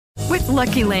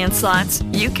Lucky Land Slots,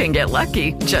 you can get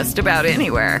lucky just about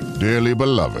anywhere. Dearly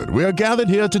beloved, we are gathered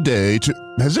here today to...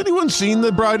 Has anyone seen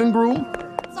the bride and groom?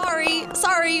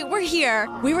 Sorry, we're here.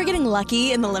 We were getting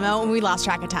lucky in the limo and we lost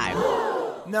track of time.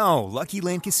 No, Lucky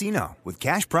Land Casino, with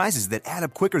cash prizes that add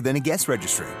up quicker than a guest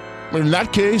registry. In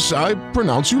that case, I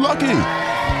pronounce you lucky.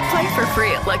 Play for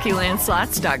free at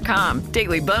LuckyLandSlots.com.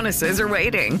 Daily bonuses are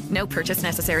waiting. No purchase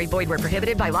necessary. Void where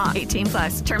prohibited by law.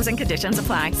 18+. Terms and conditions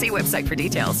apply. See website for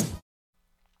details.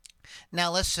 Now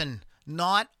listen,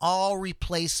 not all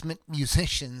replacement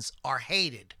musicians are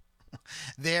hated.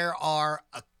 There are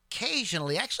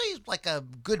occasionally, actually like a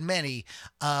good many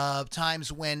times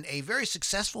when a very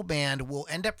successful band will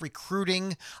end up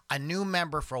recruiting a new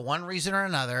member for one reason or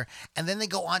another, and then they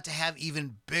go on to have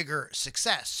even bigger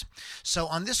success. So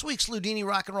on this week's Ludini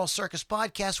Rock and Roll Circus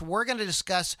podcast, we're going to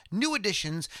discuss new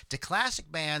additions to classic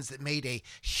bands that made a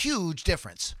huge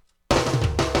difference.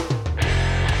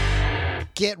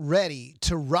 Get ready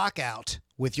to rock out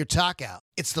with your talk out.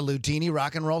 It's the Ludini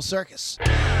Rock and Roll Circus.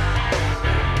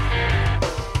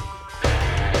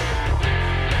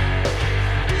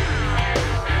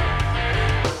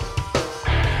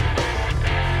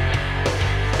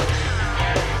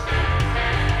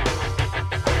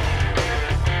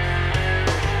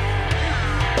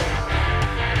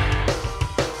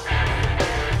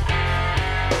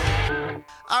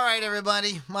 All right,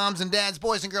 everybody, moms and dads,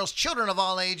 boys and girls, children of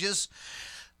all ages,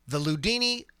 the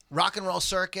Ludini Rock and Roll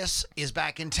Circus is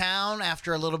back in town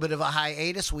after a little bit of a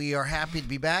hiatus. We are happy to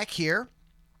be back here.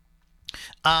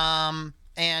 And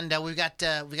we've got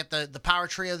the power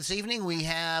trio this evening. We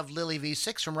have Lily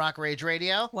V6 from Rock Rage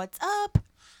Radio. What's up?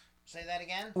 Say that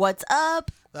again. What's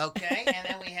up? Okay, and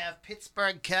then we have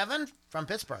Pittsburgh Kevin from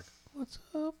Pittsburgh. What's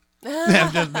up?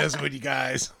 I'm just messing with you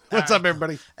guys. What's up,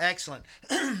 everybody? Excellent.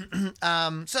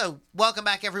 So, welcome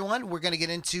back, everyone. We're going to get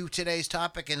into today's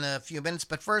topic in a few minutes,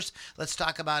 but first, let's do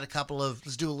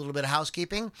a little bit of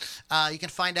housekeeping. You can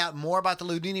find out more about the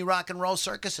Ludini Rock and Roll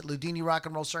Circus at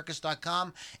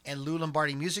LudiniRockandRollCircus.com and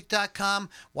LouLombardiMusic.com.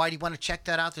 Why do you want to check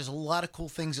that out? There's a lot of cool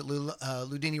things at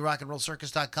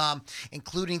LudiniRockandRollCircus.com,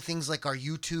 including things like our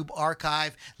YouTube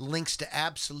archive, links to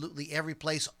absolutely every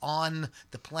place on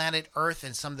the planet Earth,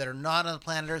 and some that are not on the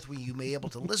planet Earth where you may be able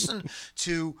to listen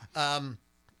to the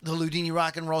Ludini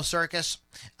Rock and Roll Circus.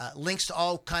 Links to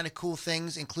all kind of cool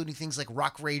things, including things like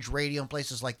Rock Rage Radio and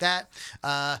places like that.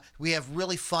 We have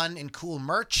really fun and cool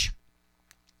merch.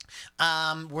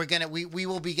 We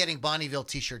will be getting Bonneville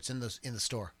t-shirts in the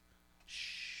store.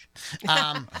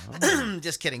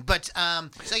 Just kidding. But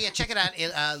so yeah, check it out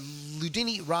at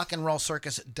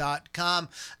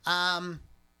LudiniRockandRollCircus.com.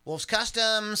 Wolf's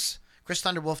Customs, Chris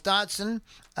Thunderwolf Dodson.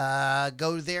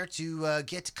 Go there to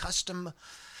get custom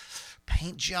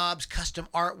paint jobs, custom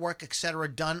artwork, etc.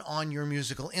 done on your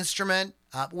musical instrument.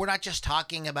 We're not just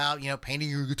talking about, painting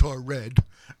your guitar red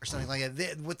or something like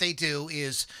that. What they do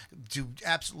is do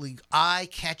absolutely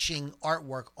eye-catching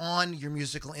artwork on your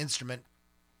musical instrument.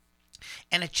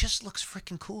 And it just looks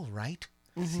freaking cool, right?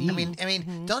 Mm-hmm. I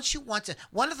mean, don't you want to?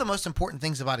 One of the most important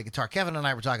things about a guitar, Kevin and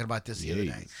I were talking about this the other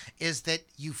day, is that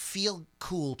you feel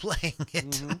cool playing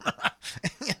it.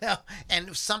 Mm-hmm.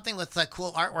 And something with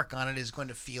cool artwork on it is going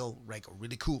to feel like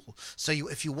really cool. So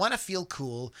if you want to feel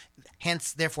cool,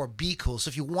 hence therefore be cool. So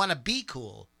if you want to be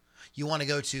cool, you want to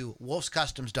go to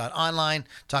wolfscustoms.online,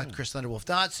 talk to Chris Thunderwolf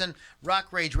Dodson,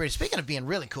 Rock Rage Radio. Speaking of being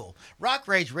really cool, Rock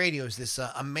Rage Radio is this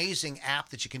amazing app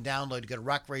that you can download to go to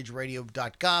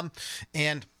rockrageradio.com,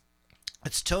 and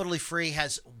it's totally free,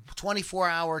 has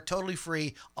 24-hour, totally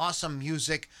free, awesome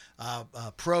music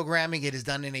programming. It is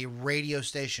done in a radio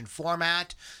station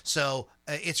format, so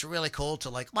it's really cool to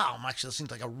wow, I'm actually listening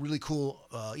to a really cool,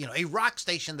 a rock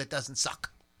station that doesn't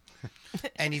suck.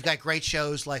 And you've got great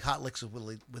shows like Hot Licks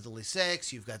with Lily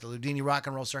Six. You've got the Ludini Rock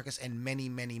and Roll Circus and many,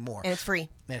 many more. And it's free.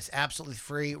 And it's absolutely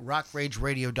free.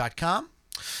 rockrageradio.com.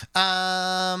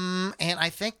 And I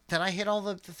think that I hit all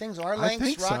the things. Our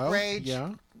links, Rock Rage,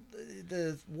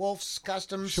 the Wolf's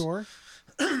Customs. Sure.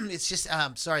 It's just,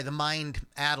 sorry, the mind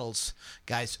addles,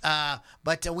 guys.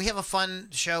 But we have a fun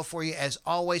show for you as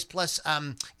always. Plus,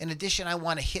 in addition, I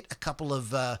want to hit a couple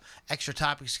of extra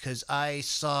topics because I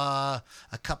saw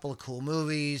a couple of cool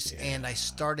movies and I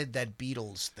started that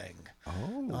Beatles thing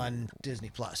on Disney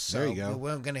Plus. So there you go.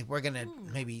 We're gonna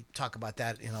maybe talk about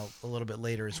that a little bit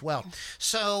later as well.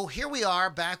 So here we are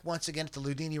back once again at the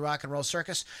Ludini Rock and Roll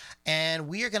Circus, and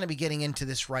we are going to be getting into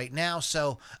this right now.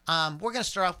 So we're going to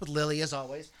start off with Lily as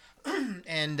always.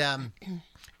 And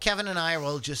Kevin and I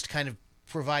will just kind of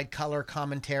provide color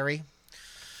commentary.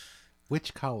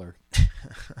 Which color?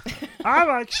 I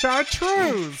like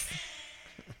chartreuse.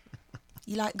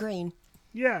 You like green?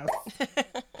 Yes.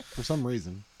 for some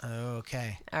reason.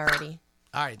 Okay. Alrighty.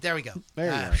 All right, there we go. There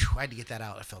you go. Phew, I had to get that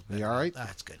out. I felt better. You all right?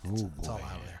 That's good. Oh, It's all boy.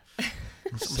 out of there.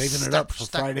 Saving it up for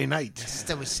Friday night.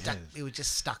 It was stuck. It was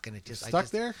just stuck, and it just Stuck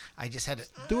there? I just had to.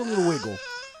 Do a little wiggle.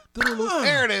 Do a little.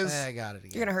 There it is. I got it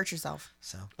again. You're gonna hurt yourself.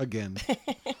 So, Again.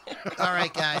 all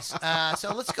right, guys.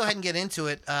 So let's go ahead and get into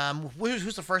it.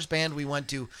 Who's the first band we want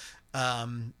to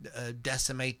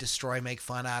decimate, destroy, make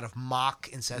fun out of, mock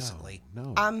incessantly?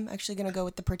 No. I'm actually gonna go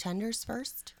with the Pretenders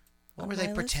first. What were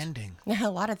they pretending? A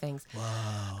lot of things.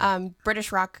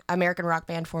 British American rock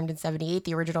band formed in 1978.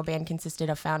 The original band consisted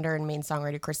of founder and main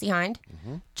songwriter Chrissie Hynde,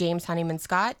 James Honeyman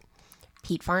Scott,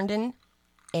 Pete Farndon,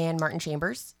 and Martin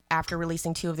Chambers. After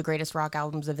releasing 2 of the greatest rock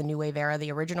albums of the New Wave era, the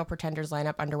original Pretenders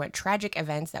lineup underwent tragic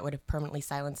events that would have permanently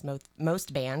silenced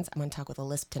most bands. I'm going to talk with a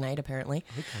lisp tonight, apparently.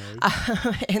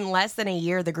 Okay. In less than a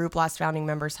year, the group lost founding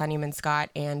members Honeyman Scott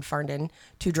and Farndon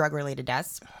to drug-related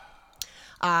deaths.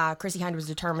 Chrissie Hynde was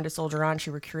determined to soldier on.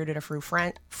 She recruited a few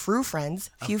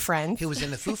friends. He was in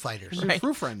the Foo Fighters. Right.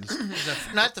 Foo Friends.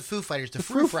 Not the Foo Fighters, the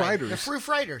Foo Foo Fighters. The Foo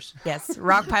Fighters. Yes,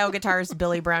 rock pile guitarist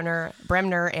Billy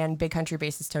Bremner and big country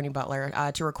bassist Tony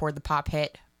Butler to record the pop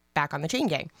hit Back on the Chain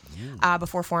Gang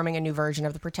before forming a new version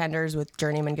of the Pretenders with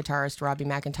journeyman guitarist Robbie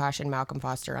McIntosh and Malcolm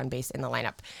Foster on bass in the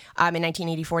lineup. In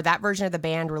 1984, that version of the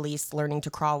band released Learning to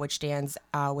Crawl, which stands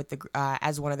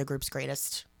as one of the group's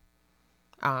greatest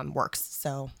works.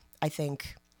 So I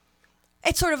think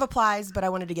it sort of applies, but I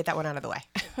wanted to get that one out of the way.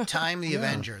 Time the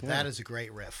Avenger. Yeah. That is a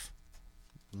great riff.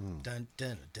 Dun,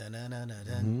 dun, dun, dun, dun,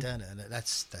 dun, dun, dun.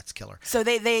 That's killer. So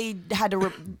they had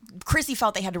to. Chrissie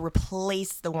felt they had to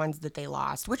replace the ones that they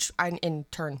lost, which in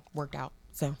turn worked out.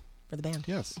 So for the band,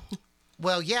 Yes.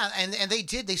 Well, yeah, and they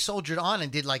did. They soldiered on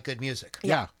and did like good music.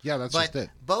 Yeah, that's but just it.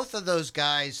 Both of those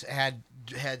guys had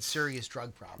serious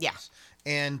drug problems. Yeah.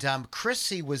 And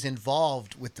Chrissie was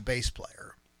involved with the bass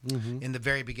player in the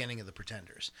very beginning of the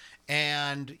Pretenders.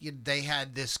 And they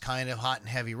had this kind of hot and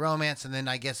heavy romance. And then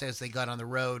I guess as they got on the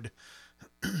road,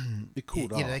 it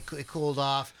cooled off. It cooled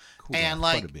off. And off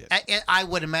like, quite a bit. I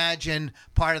would imagine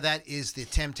part of that is the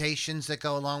temptations that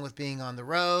go along with being on the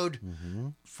road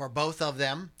for both of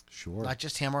them. Sure. Not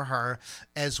just him or her,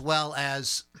 as well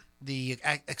as the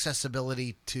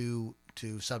accessibility to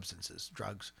substances,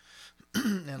 drugs.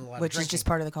 And a lot which of is just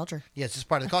part of the culture. Yeah, it's just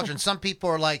part of the culture. And some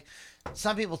people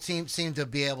seem to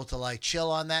be able to like chill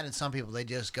on that, and some people they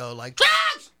just go like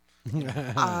drugs.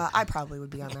 I probably would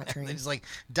be on that train. They're just like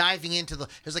diving into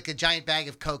there's like a giant bag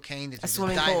of cocaine that they're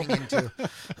swimming diving into.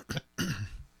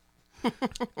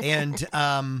 And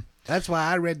that's why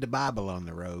I read the Bible on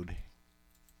the road.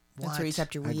 That's where you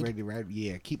kept your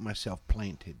weed. Keep myself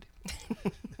planted.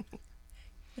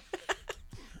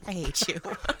 I hate you.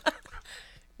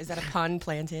 Is that a pun?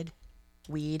 Planted?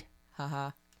 Weed?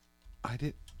 Haha. I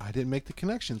didn't make the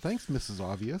connection. Thanks, Mrs.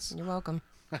 Obvious. You're welcome.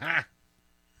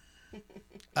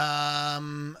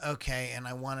 Okay, and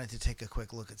I wanted to take a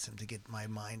quick look at some to get my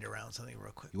mind around something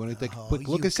real quick. You want to take a quick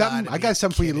look at something? I got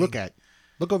something for you to look at.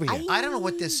 Look over here. I don't know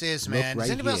what this is, man. Look Is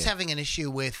right anybody else here. having an issue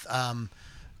with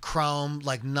Chrome,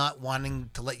 like not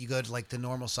wanting to let you go to like the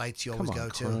normal sites you always Come on,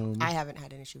 go to? Chrome. I haven't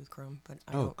had an issue with Chrome, but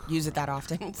I don't use it that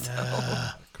often. So.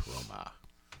 Chroma.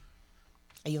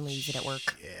 I only use it at work.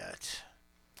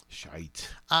 Shit.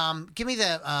 Give me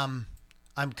the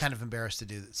I'm kind of embarrassed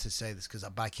to say this because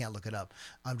I can't look it up.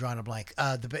 I'm drawing a blank.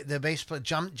 The bass player,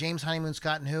 James Honeyman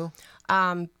Scott and who?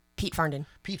 Pete Farndon.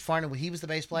 Pete Farndon. He was the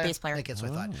bass player. Bass player. I think that's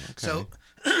what I thought. Okay. So,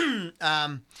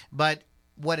 but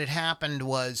what had happened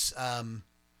was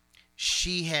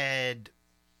she had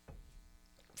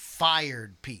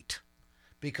fired Pete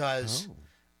because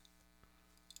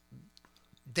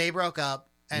they broke up,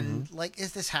 and like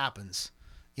if this happens,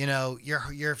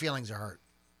 your feelings are hurt.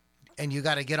 And you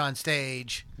got to get on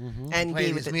stage and play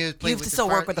be this with music. You have to still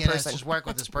work with the person. Just work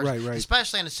with this person, Right.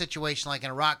 Especially in a situation like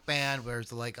in a rock band where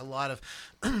there's like a lot of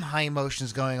high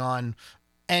emotions going on.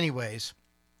 Anyways,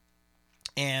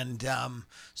 and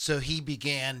so he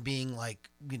began being like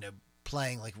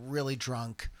playing like really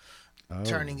drunk,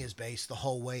 turning his bass the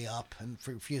whole way up and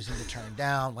refusing to turn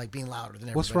down, like being louder than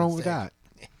everybody. What's wrong on with stage. that?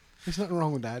 There's nothing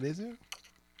wrong with that, is there?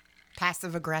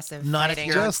 Passive aggressive. Not if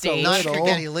fighting you're on just a stage. not if you're little.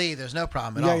 Geddy Lee. There's no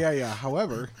problem at all. Yeah.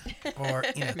 However, Or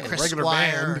Chris regular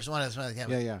Squire band. or one of those.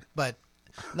 Yeah. But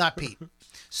not Pete.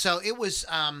 So it was.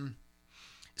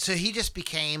 So he just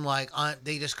became like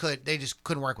they just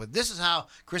couldn't work with. This is how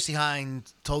Chrissie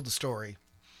Hynde told the story.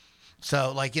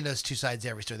 So like there's two sides to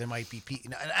every story. There might be Pete,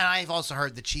 and I've also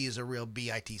heard that she is a real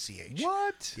bitch.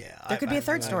 what? Yeah, There could be a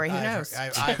third story. Who knows? I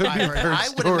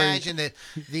would story. imagine that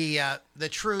the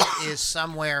truth is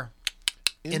somewhere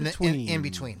in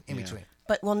between. Yeah.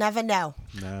 But we'll never know.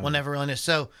 No. We'll never really know.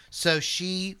 So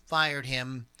she fired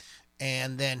him,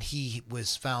 and then he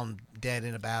was found dead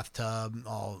in a bathtub,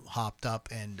 all hopped up,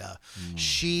 and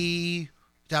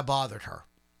that bothered her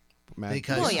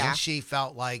because she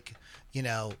felt like,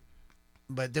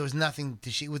 but there was nothing to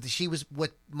she was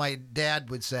what my dad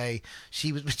would say.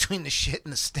 She was between the shit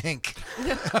and the stink.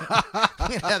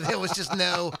 There was just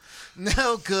no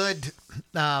good.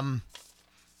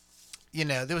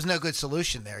 There was no good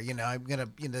solution there. I'm gonna.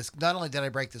 Not only did I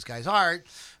break this guy's heart,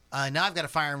 now I've got to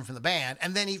fire him from the band,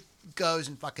 and then he goes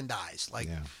and fucking dies.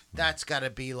 That's got to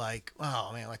be like,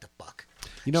 oh man, what the fuck.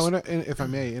 If I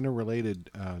may, in a related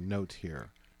note here.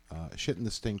 Shit in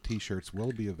the Stink T-shirts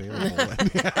will be available.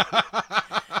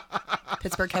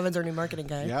 Pittsburgh Kevin's our new marketing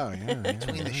guy. Yeah.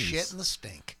 Between the shit and the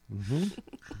stink. Mm-hmm.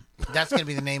 That's going to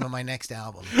be the name of my next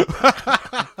album.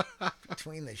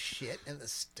 Between the shit and the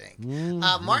stink.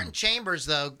 Mm-hmm. Martin Chambers,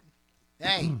 though,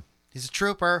 hey, he's a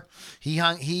trooper. He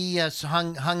hung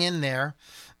in there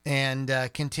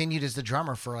and continued as the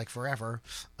drummer for like forever.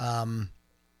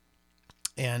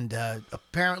 And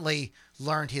apparently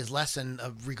learned his lesson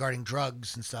regarding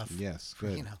drugs and stuff. Yes,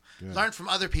 good. Good. Learned from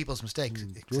other people's mistakes,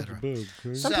 etc.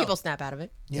 Some people snap out of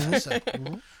it. Yeah.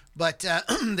 But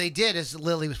they did, as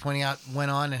Lily was pointing out,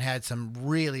 went on and had some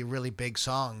really, really big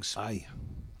songs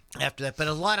after that. But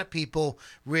a lot of people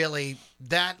really,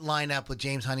 that lineup with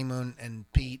James Honeymoon and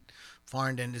Pete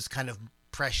Farndon is kind of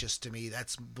precious to me.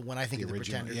 That's when I think of the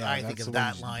Pretenders. Yeah, I think of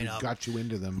that lineup. Got you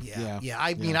into them. Yeah.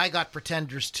 I mean, I got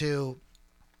Pretenders too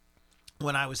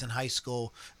when I was in high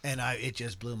school, and it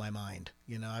just blew my mind.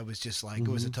 I was just like, it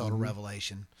was a total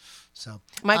revelation. So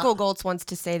Michael Goltz wants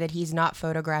to say that he's not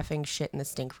photographing shit in the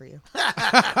stink for you. There's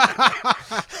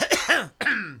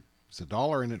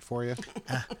 $1 in it for you.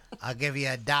 I'll give you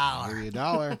 $1. I'll give you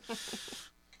 $1.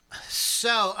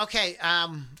 So okay,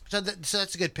 so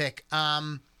that's a good pick.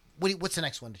 What's the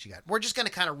next one that you got? We're just going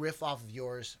to kind of riff off of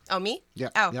yours. Oh, me? Yeah.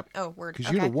 Oh, yep. Oh, word.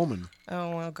 Because you're the woman.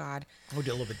 Oh, God. We'll do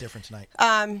a little bit different tonight.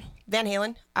 Van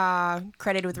Halen,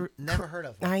 credited with... Never heard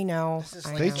of them. I know.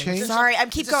 They changed? Sorry, I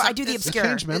keep going. I do the obscure. They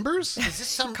changed members? Is this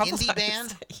some indie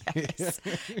band? Yes.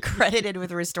 Credited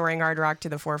with restoring hard rock to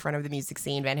the forefront of the music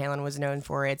scene, Van Halen was known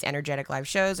for its energetic live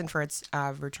shows and for its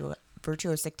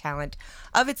virtuosic talent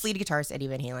of its lead guitarist, Eddie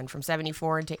Van Halen. From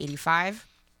 74 to 85...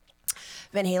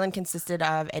 Van Halen consisted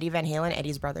of Eddie Van Halen,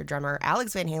 Eddie's brother drummer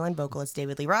Alex Van Halen, vocalist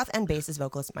David Lee Roth, and bassist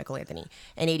vocalist Michael Anthony.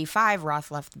 In 85, Roth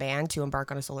left the band to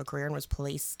embark on a solo career and was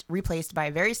replaced by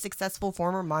a very successful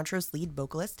former Montrose lead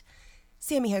vocalist,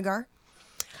 Sammy Hagar.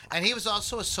 And he was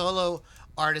also a solo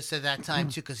artist at that time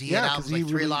too, because he had albums like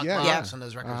Three Lock Box and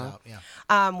those records out.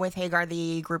 Yeah. With Hagar,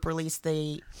 the group released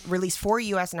 4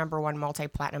 U.S. #1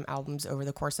 multi-platinum albums over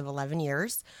the course of 11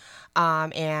 years.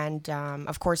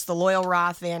 Of course, the loyal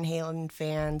Roth Van Halen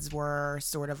fans were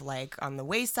sort of like on the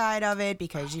wayside of it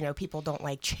because, people don't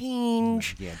like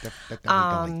change. Yeah, definitely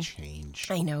don't like change.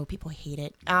 I know, people hate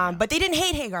it. But they didn't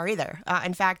hate Hagar either.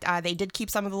 In fact, they did keep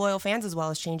some of the loyal fans as well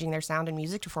as changing their sound and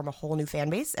music to form a whole new fan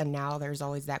base. And now there's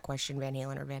always that question, Van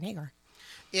Halen or Van Hagar.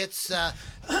 It's as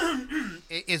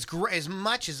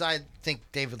much as I think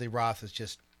David Lee Roth is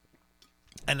just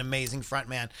an amazing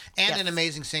frontman and an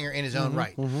amazing singer in his own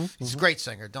right. He's a great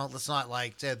singer. Let's not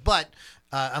like that. But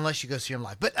unless you go see him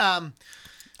live. But no,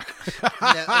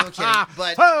 I'm kidding.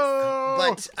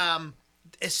 But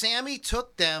Sammy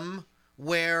took them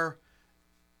where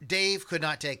Dave could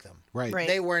not take them. Right.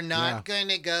 They were not going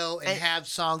to go and have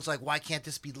songs like "Why Can't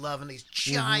This Be Love" and these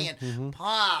giant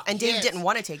pop. And Dave didn't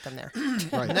want to take them there.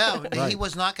 Right. No, he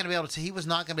was not going to be able to. He was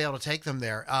not going to be able to take them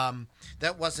there.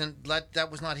 That was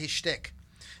not his shtick.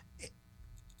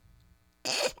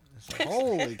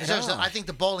 Holy cow. I think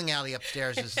the bowling alley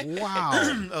upstairs is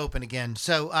open again.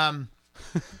 So,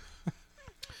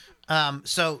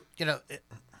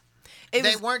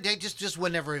 they just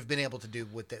would never have been able to do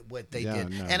what they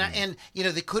did. No, and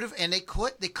they could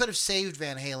have saved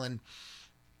Van Halen.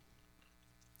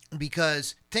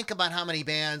 Because think about how many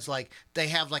bands they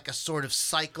have a sort of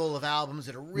cycle of albums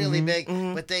that are really big,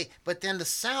 but then the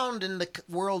sound in the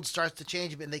world starts to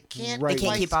change a bit, and they can't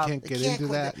keep up. Can't get into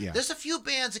that. Yeah. There's a few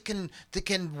bands that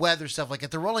can weather stuff like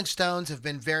that. The Rolling Stones have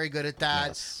been very good at that.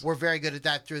 Yes. We're very good at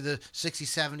that through the 60s,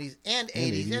 70s, and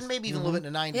 80s, and maybe even a little bit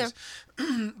in the 90s.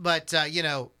 Yeah. But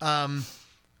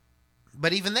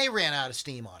but even they ran out of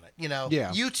steam on it,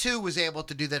 Yeah. U2 was able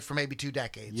to do that for maybe 2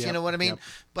 decades. Yep. You know what I mean? Yep.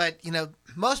 But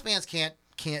most bands can't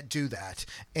do that.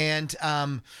 And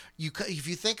if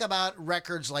you think about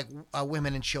records like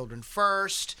Women and Children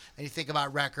First, and you think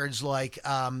about records like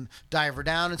Diver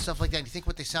Down and stuff like that, and you think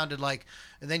what they sounded like,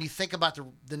 and then you think about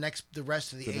the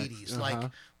rest of the 80s,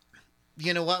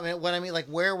 You know what I mean? Like,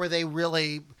 where were they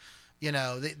really? You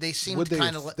know, they seemed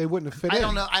kind of. They wouldn't have fit in.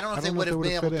 I don't know if they would have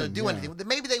been able to do yeah. anything.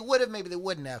 Maybe they would have. Maybe they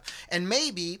wouldn't have. And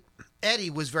maybe Eddie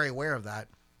was very aware of that.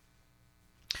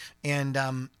 And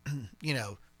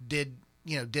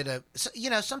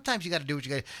sometimes you got to do what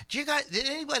you got to. Did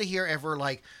anybody here ever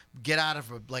like get out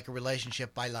of a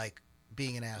relationship by like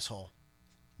being an asshole?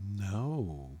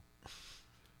 No.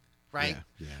 Right?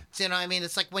 Yeah. So, I mean,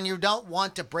 it's like when you don't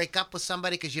want to break up with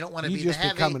somebody because you don't want to be the heavy. You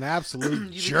just become an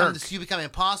absolute jerk. You become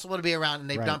impossible to be around, and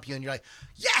they dump you, and you're like,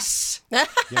 yes!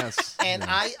 Yes. And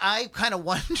I kind of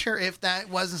wonder if that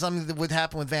wasn't something that would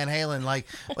happen with Van Halen. Like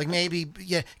maybe,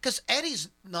 yeah, because Eddie's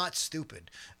not stupid.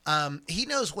 He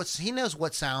knows what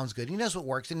sounds good. He knows what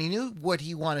works, and he knew what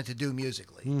he wanted to do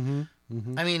musically. Mm-hmm.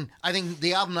 Mm-hmm. I mean, I think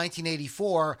the album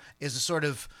 1984 is a sort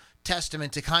of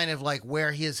testament to kind of like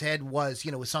where his head was,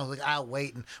 with songs like I'll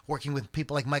Wait and working with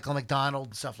people like Michael McDonald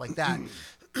and stuff like that.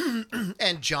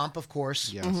 And Jump, of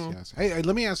course. Yes, yes. Hey,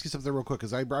 let me ask you something real quick,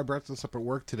 because I brought this up at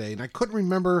work today, and I couldn't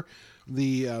remember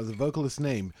the vocalist's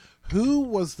name. Who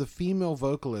was the female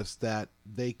vocalist that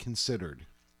they considered?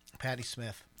 Patti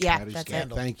Smith. Yeah, Patti that's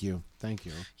Smith. it. Thank you.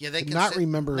 Yeah, they could not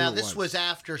remember. Now who this it was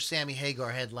after Sammy Hagar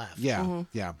had left. Yeah,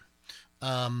 yeah.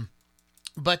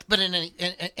 But in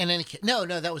any case, no,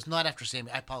 that was not after Sammy.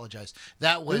 I apologize.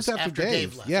 That was after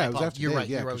Dave left. Yeah, it was after You're Dave. right.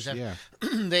 Yeah, You're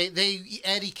right.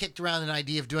 Eddie kicked around an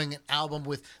idea of doing an album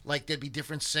with like there'd be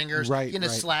different singers. Right. Right.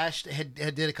 Slash had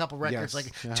did a couple records.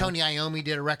 Yes. Like Tony Iommi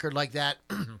did a record like that.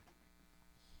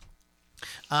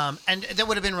 And that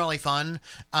would have been really fun.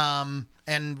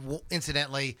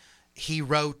 Incidentally, he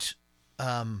wrote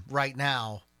Right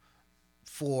Now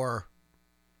for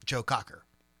Joe Cocker.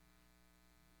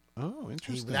 Oh,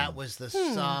 interesting. That was the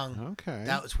song. Okay.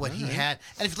 That was what he had.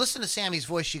 And if you listen to Sammy's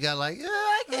voice, you got like,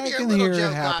 I can hear a can little hear it Joe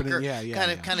happening. Cocker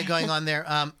Yeah. kind of going on there.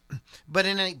 But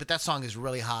that song is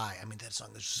really high. I mean, that song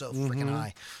is so freaking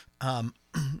high.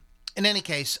 In any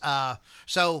case,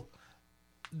 so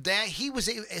that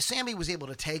Sammy was able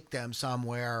to take them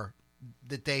somewhere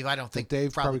that Dave, I don't think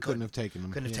Dave probably couldn't have taken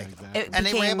them. Couldn't have taken them. Exactly. And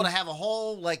they were able to have a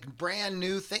whole like brand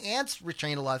new thing and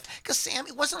retain a lot. Because Sam,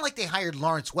 it wasn't like they hired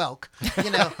Lawrence Welk.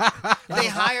 They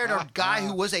hired a guy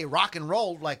who was a rock and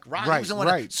roll rock. He was in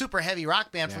a super heavy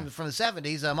rock band from the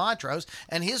 70s, Montrose,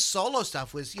 and his solo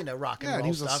stuff was rock and roll. And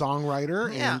he was stuff. a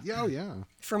songwriter. Yeah. And, yeah.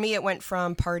 For me, it went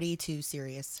from party to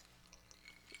serious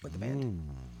with the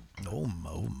band. Oh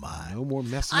my! No more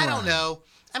messing I around. don't know.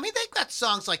 I mean, they've got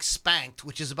songs like "Spanked,"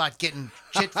 which is about getting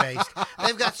shit-faced.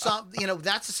 They've got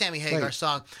that's a Sammy Hagar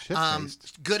song.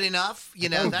 "Good Enough,"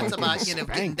 that's about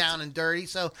getting down and dirty.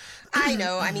 So I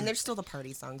know. I mean, there's still the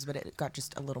party songs, but it got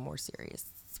just a little more serious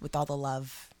with all the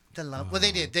love. The love. Well,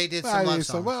 they did some love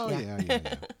songs. Well,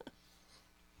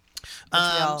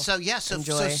 yeah.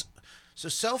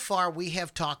 So far we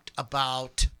have talked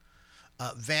about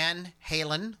Van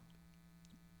Halen.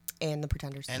 And the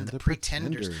Pretenders. And the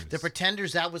Pretenders. The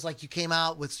Pretenders, that was like you came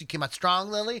out strong,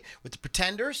 Lily, with the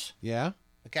Pretenders. Yeah.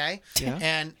 Okay? Yeah.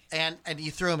 And you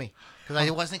threw me. Because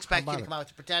I wasn't expecting you to come out with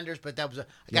the Pretenders, but I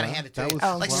got to hand it to you.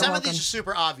 Some of these are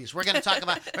super obvious. We're going to talk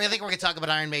about, I think we're going to talk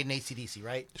about Iron Maiden, AC/DC,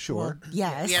 right? Sure.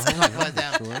 Yes. We have to talk about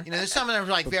them. Sure. There's some of them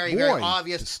are like very, very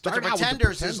obvious. But the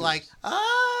Pretenders is like,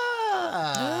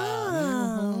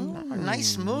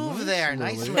 nice move there.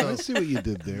 Nice move. I see what you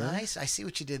did there. Nice. I see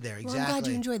what you did there. Exactly. Well, I'm glad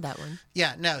you enjoyed that one.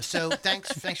 Yeah, no. So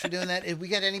thanks for doing that. If we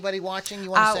got anybody watching,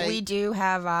 you want to say? We do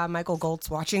have Michael Goltz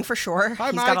watching for sure. Hi,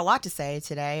 He's Mike. got a lot to say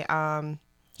today.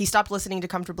 He stopped listening to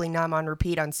Comfortably Numb on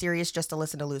repeat on Sirius just to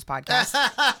listen to Lou's podcast.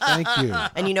 Thank you.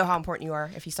 And you know how important you are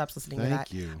if he stops listening to that.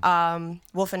 Thank you.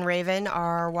 Wolf and Raven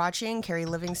are watching. Carrie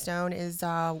Livingstone is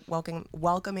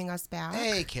welcoming us back.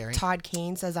 Hey, Carrie. Todd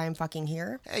Kane says, I'm fucking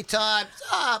here. Hey, Todd.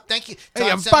 Thank you. Todd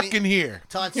Hey, I'm fucking here.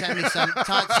 Todd sent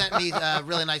me a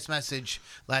really nice message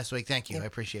last week. Thank you. I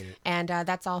appreciate it. And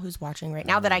that's all who's watching right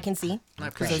now that I can see. I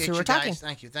appreciate those who you are talking. guys.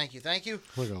 Thank you.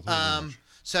 Wiggle.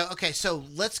 So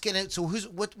let's get into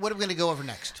what are we going to go over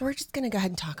next? So we're just going to go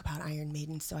ahead and talk about Iron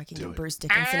Maiden so I can get Bruce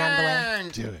Dickinson out of the way.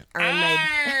 Do it. Iron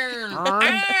Maiden.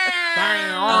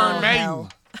 Iron Maiden.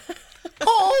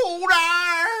 Hold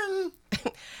on.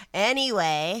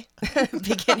 Anyway,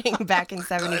 beginning back in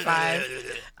 75,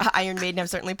 Iron Maiden have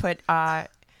certainly put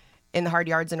in the hard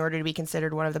yards in order to be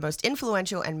considered one of the most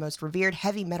influential and most revered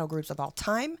heavy metal groups of all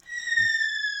time.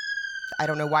 I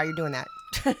don't know why you're doing that.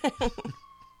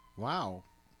 Wow.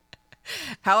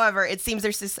 However, it seems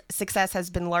their success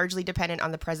has been largely dependent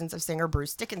on the presence of singer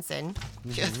Bruce Dickinson.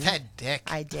 Get that dick.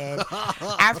 I did.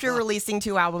 After releasing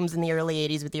 2 albums in the early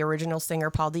 80s with the original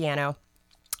singer Paul Di'Anno,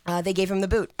 They gave him the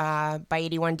boot. By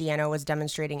 81, Di'Anno was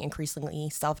demonstrating increasingly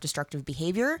self-destructive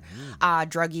behavior,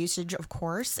 drug usage, of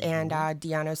course. And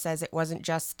Di'Anno says it wasn't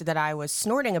just that I was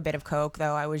snorting a bit of coke,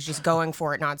 though I was just going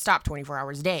for it nonstop, 24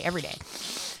 hours a day, every day.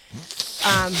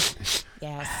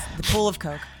 Yes, the pool of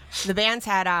coke. The band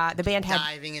had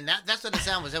diving, and that's what the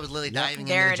sound was. That was Lily diving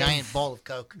There into a it is. giant bowl of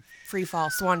coke. free fall,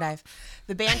 swan dive.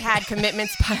 The band had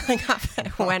commitments piling up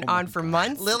that went on for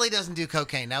months. Lily doesn't do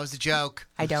cocaine. That was a joke.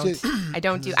 I don't. I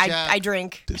don't do. I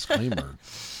drink. Disclaimer.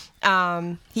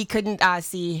 He couldn't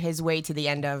see his way to the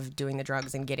end of doing the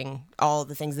drugs and getting all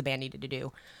the things the band needed to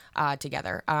do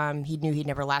together. He knew he'd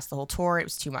never last the whole tour. It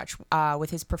was too much. With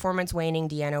his performance waning,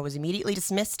 Di'Anno was immediately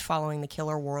dismissed following the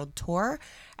Killer World Tour,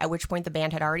 at which point the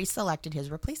band had already selected his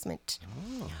replacement.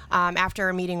 After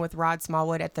a meeting with Rod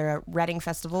Smallwood at the Reading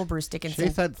Festival, Bruce Dickinson...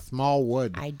 She said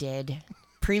Smallwood. I did.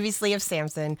 Previously of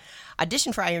Samson,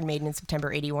 auditioned for Iron Maiden in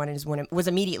September 81 and was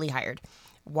immediately hired.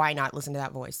 Why not listen to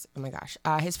that voice? Oh my gosh.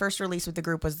 His first release with the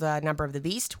group was The Number of the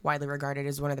Beast, widely regarded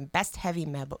as one of the best heavy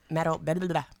metal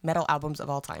albums of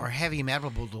all time. Or heavy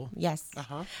metal. Yes.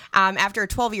 After a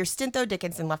 12-year stint, though,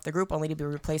 Dickinson left the group only to be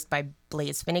replaced by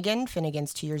Blaze Finnegan.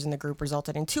 Finnegan's 2 years in the group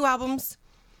resulted in 2 albums.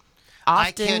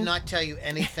 I cannot tell you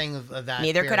anything of that.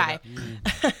 Neither could I.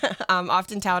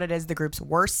 Often touted as the group's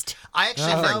worst. I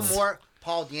actually know more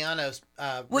Paul Di'Anno's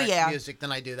music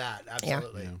than I do that.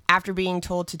 Absolutely. Yeah. After being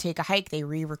told to take a hike, they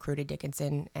re-recruited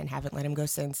Dickinson and haven't let him go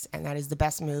since, and that is the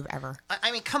best move ever.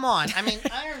 I mean, come on. I mean,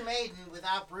 Iron Maiden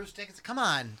without Bruce Dickinson. Come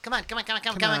on. That's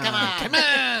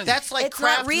like It's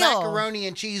not Kraft real. macaroni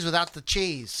and cheese without the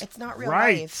cheese. It's not real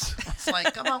Right. life. It's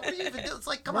like, come on. What do you even do? It's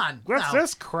like, come on. What's no.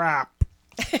 this crap?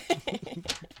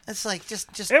 It's like,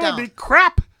 just It don't. would be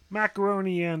crap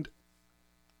macaroni and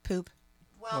Poop.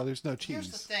 Well, there's no Here's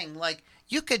the cheese. thing. Like,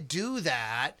 you could do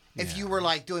that if you were,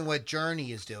 like, doing what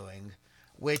Journey is doing,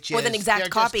 which With is... an exact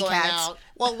they're just going copycat. out-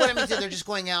 Well, what I mean is they're just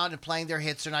going out and playing their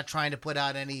hits. They're not trying to put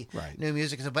out any Right. new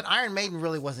music. But Iron Maiden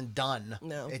really wasn't done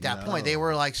No. at that point. They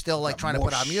were, like, still, like, trying to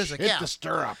put out music. Hit Yeah. the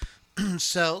stirrup.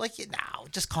 So, like, now,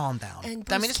 just calm down. And I mean,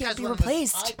 Bruce this can't guy's be one of the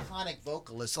replaced. iconic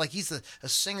vocalists. Like, he's a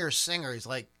singer. He's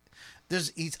like...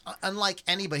 He's unlike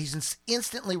anybody. He's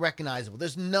instantly recognizable.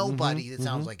 There's nobody that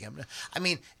sounds like him. I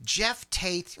mean, Jeff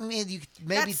Tate. Maybe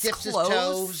That's dips close. his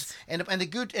toes, and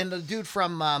the dude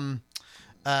from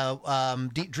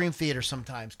Dream Theater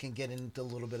sometimes can get into a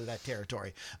little bit of that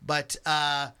territory. But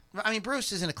I mean,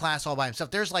 Bruce is in a class all by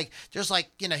himself. There's like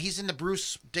he's in the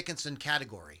Bruce Dickinson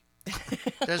category.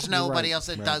 There's nobody else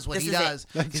that does what This he is does.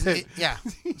 That's it. Yeah.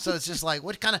 So it's just like,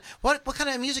 what kind of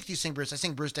music do you sing, Bruce? I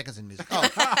sing Bruce Dickinson music. Oh,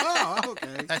 Oh,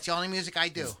 okay. that's the only music I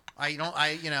do. I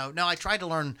tried to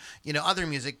learn, other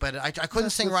music, but I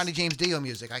couldn't sing Ronnie James Dio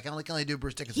music. I can only do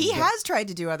Bruce Dickinson. He music. has tried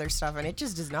to do other stuff, and it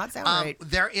just does not sound right.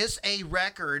 There is a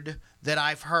record that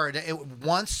I've heard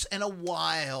once in a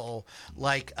while,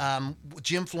 like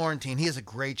Jim Florentine. He has a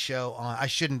great show on. I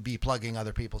shouldn't be plugging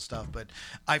other people's stuff, but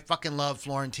I fucking love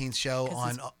Florentine's show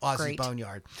on Ozzy great.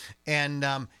 Boneyard, and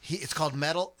it's called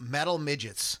Metal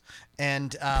Midgets,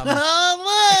 and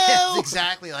it's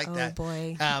exactly like that.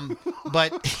 Boy.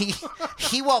 But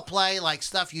he will play like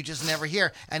stuff you just never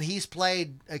hear, and he's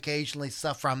played occasionally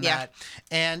stuff from Yeah. that,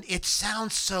 and it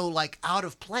sounds so like out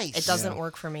of place. It doesn't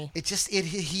work for me. It just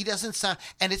he doesn't sound,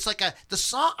 and it's like the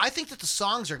song. I think that the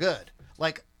songs are good.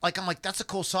 Like I'm like, that's a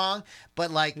cool song,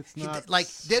 but like not- like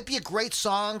there'd be a great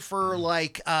song for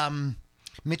like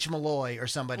Mitch Malloy or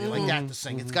somebody like that to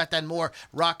sing. It's got that more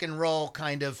rock and roll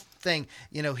kind of thing.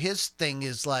 His thing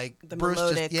is like The Bruce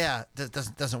melodic,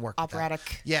 just doesn't work. with that.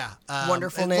 operatic Yeah,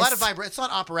 wonderfulness. A lot of vibrato. It's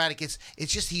not operatic. It's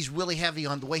just he's really heavy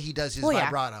on the way he does his Well, yeah.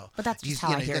 vibrato. But that's just he's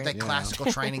how I he's hear got it. that classical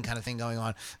training kind of thing going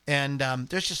on, and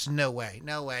there's just no way.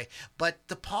 But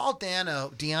the Paul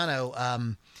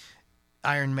Di'Anno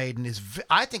Iron Maiden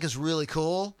I think is really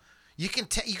cool. You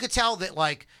could tell that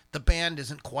like the band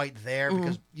isn't quite there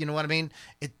because you know what I mean.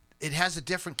 It has a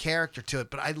different character to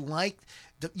it, but I like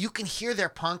you can hear their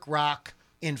punk rock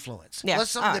influence. Yeah.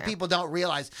 That's something Oh, that yeah. people don't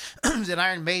realize that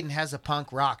Iron Maiden has a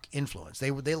punk rock influence.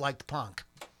 They liked punk.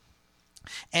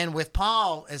 And with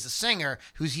Paul as a singer,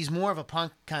 he's more of a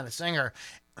punk kind of singer,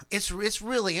 it's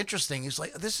really interesting. It's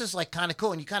like this is like kind of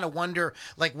cool, and you kind of wonder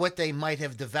like what they might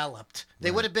have developed. They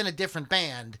would have been a different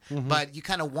band, but you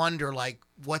kind of wonder like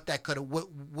what that could have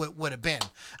would have been.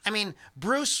 I mean,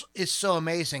 Bruce is so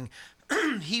amazing.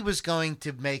 He was going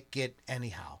to make it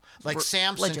anyhow. Like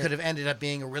Samson legit. could have ended up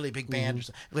being a really big band. Or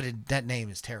something. But that name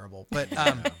is terrible. But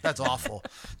that's awful.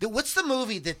 What's the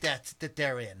movie that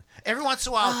they're in? Every once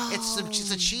in a while,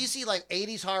 it's a cheesy like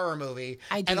 80s horror movie,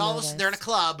 I do and all know of a sudden this. they're in a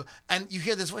club, and you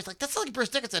hear this voice like that's like Bruce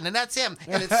Dickinson, and that's him,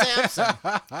 and it's Samson.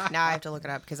 Now I have to look it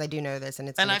up because I do know this, and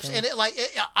it's. And like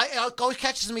it always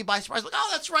catches me by surprise. Like, oh,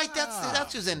 that's right.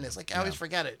 That's who's in this. Like, I always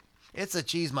forget it. It's a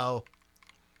Cheesemo.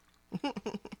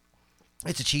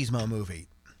 It's a Cheesemo movie.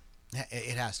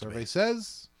 It has to Survey be.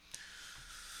 says.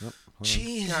 Nope, hold on.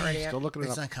 Jeez. Not ready yet. Still looking it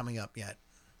It's up. not coming up yet.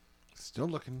 Still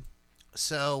looking.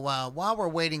 So while we're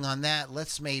waiting on that,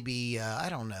 let's maybe I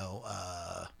don't know.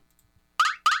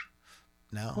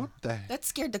 No, What the heck? that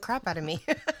scared the crap out of me.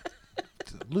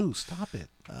 Lou, stop it.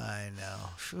 I know.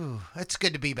 Phew. It's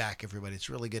good to be back, everybody. It's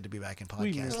really good to be back in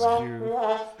We podcast. miss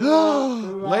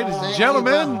you. Ladies and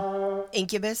gentlemen.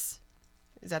 Incubus.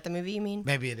 Is that the movie you mean?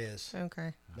 Maybe it is.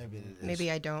 Okay. Maybe it is. Maybe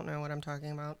I don't know what I'm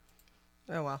talking about.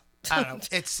 Oh well. I don't know.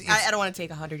 It's I don't want to take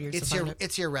 100 years. it's to find it.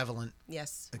 it's irrelevant.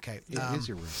 Yes. Okay. It is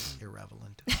irrelevant.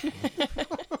 Irrelevant.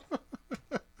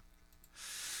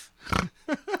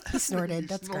 He snorted.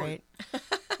 That's great.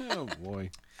 Oh, boy.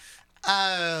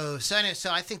 Oh, so anyway,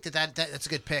 so I think that's a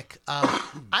good pick.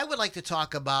 I would like to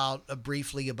talk about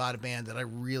briefly about a band that I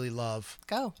really love,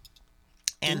 Go.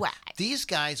 and Do I? these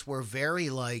guys were very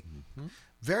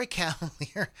very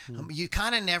cavalier. You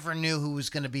kind of never knew who was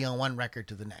going to be on one record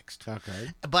to the next. Okay.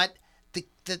 But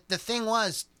the thing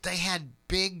was, they had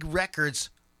big records,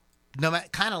 no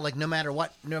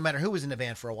matter who was in the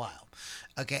band for a while.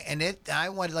 Okay, and I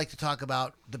would like to talk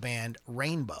about the band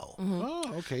Rainbow.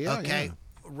 Oh, okay. Yeah. Okay. Yeah.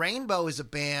 Rainbow is a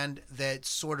band that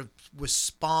sort of was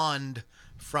spawned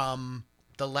from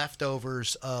the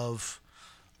leftovers of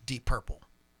Deep Purple.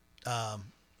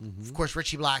 Of course,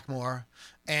 Richie Blackmore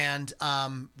and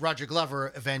Roger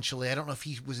Glover eventually. I don't know if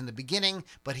he was in the beginning,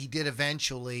 but he did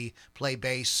eventually play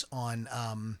bass on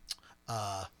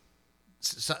a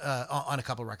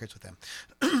couple of records with them.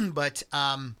 But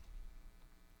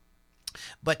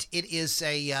it is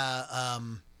a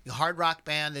hard rock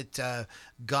band that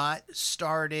got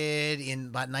started in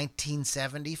about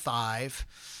 1975,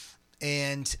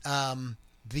 and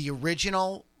the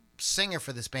original singer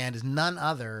for this band is none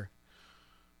other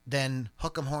than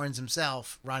Hook 'em Horns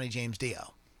himself, Ronnie James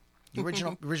Dio, the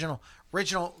original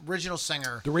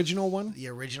singer, The original one? the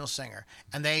original singer,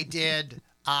 and they did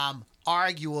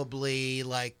arguably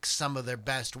like some of their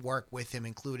best work with him,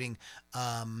 including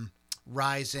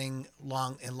Rising,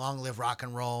 Long Live Rock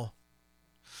and Roll.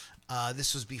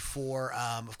 This was before,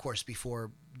 of course,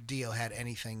 before Dio had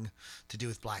anything to do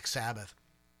with Black Sabbath.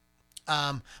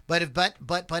 But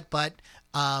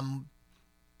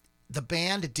the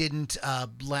band didn't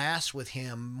last with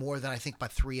him more than I think by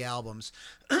 3 albums.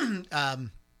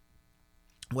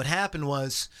 What happened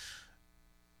was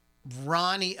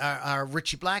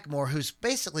Richie Blackmore, who's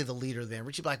basically the leader of the band.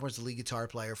 Richie Blackmore's the lead guitar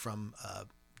player from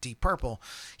Deep Purple.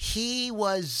 He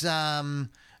was.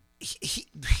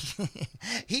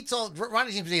 He told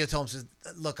Ronnie James Dio told him,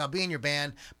 says, "Look, I'll be in your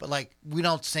band, but like we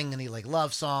don't sing any like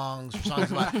love songs or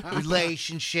songs about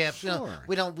relationships. Sure.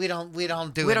 We don't do We don't any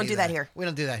do of that here. We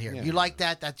don't do that here. Yeah. You like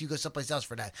that you go someplace else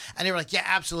for that." And they were like, "Yeah,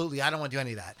 absolutely. I don't want to do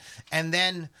any of that." And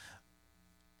then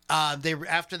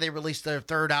after they released their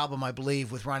 3rd album, I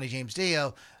believe, with Ronnie James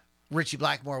Dio, Richie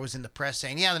Blackmore was in the press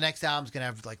saying, "Yeah, the next album's gonna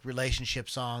have like relationship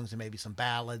songs and maybe some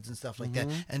ballads and stuff like that."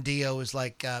 And Dio was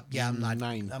like, "Yeah, I'm not.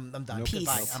 Nine. I'm done. Nope.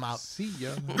 Goodbye. I'm out." See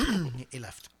ya. He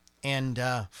left. And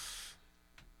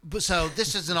but so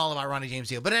this isn't all about Ronnie James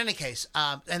Dio, but in any case,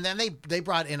 and then they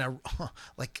brought in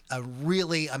a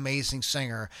really amazing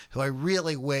singer who I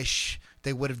really wish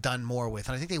they would have done more with,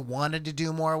 and I think they wanted to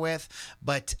do more with,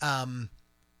 but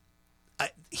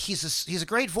he's a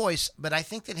great voice, but I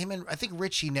think that I think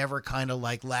Richie never kind of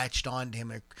like latched on to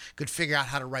him or could figure out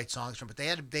how to write songs for him. But they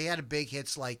had a big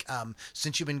hits like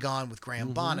 "Since You've Been Gone" with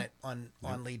Graham Bonnet on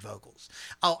lead vocals.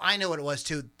 Oh, I know what it was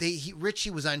too. Richie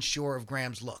was unsure of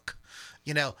Graham's look.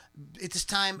 You know, at this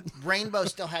time, Rainbow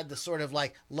still had the sort of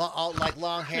like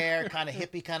long hair, kind of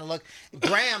hippie kind of look.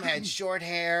 Graham had short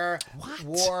hair,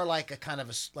 wore like a kind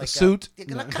of a suit?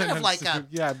 kind of like a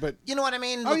Yeah, but you know what I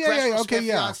mean? Oh, Look yeah, dressed yeah, real okay, spiffy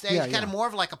yeah. on stage, Yeah, kind of yeah. more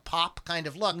of like a pop kind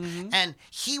of look. And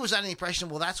he was under the impression,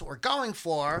 well, that's what we're going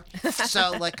for.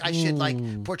 So like I should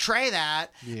like portray that.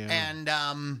 Yeah. And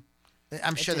I'm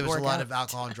sure there didn't was a work lot out. of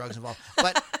alcohol and drugs involved.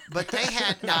 But they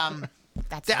had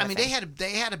That's they, not I a mean, thing.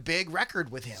 they had a big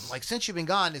record with him. Like "Since You've Been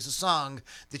Gone" is a song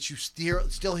that you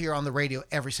still hear on the radio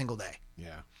every single day.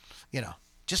 yeah. You know,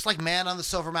 just like "Man on the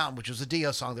Silver Mountain," which was a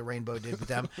Dio song that Rainbow did with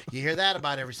them. You hear that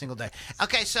about every single day.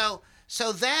 Okay, so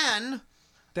then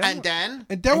And then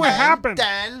what happened?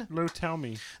 Then Lou, tell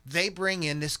me. they bring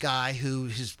in this guy who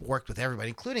has worked with everybody,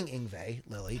 including Yngwie,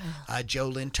 Lily, Joe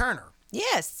Lynn Turner.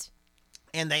 Yes.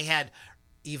 And they had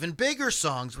even bigger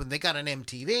songs when they got on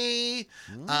MTV.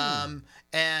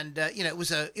 It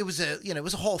was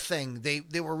a whole thing.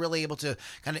 They were really able to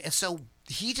kind of, and so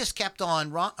he just kept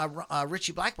on,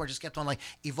 Richie Blackmore just kept on like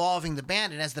evolving the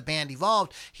band. And as the band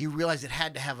evolved, he realized it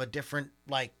had to have a different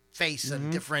like face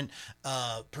and different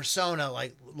persona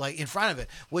like in front of it,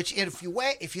 which if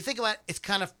you think about it, it's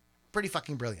kind of pretty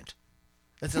fucking brilliant.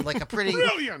 It's like a pretty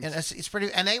Brilliant. And it's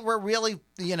pretty, and they were really,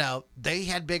 they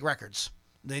had big records.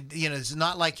 They, it's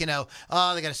not like, they got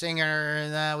a singer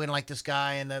and we don't like this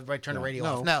guy and they turn the radio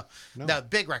off. No,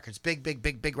 big records,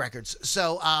 big records.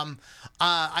 So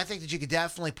I think that you could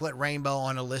definitely put Rainbow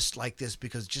on a list like this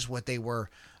because just what they were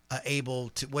able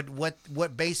to,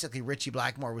 what basically Richie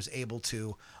Blackmore was able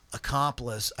to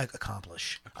accomplish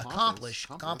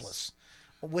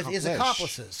with his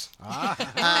accomplices.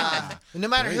 No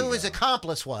matter who his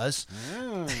accomplice was,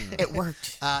 It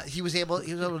worked. he was able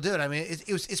to do it. I mean,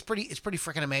 it's pretty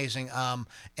freaking amazing.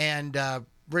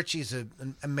 Richie's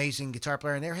an amazing guitar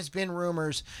player, and there has been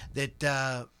rumors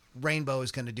that Rainbow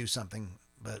is going to do something,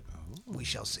 but we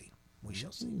shall see. We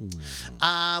shall see.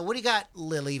 What do you got,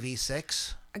 Lily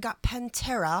V6? I got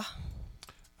Pantera.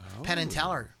 Penn and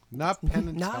Teller. Not Penn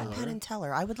and Not Teller. Penn and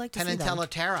Teller. I would like to Penn see and them. Teller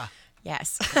Terra.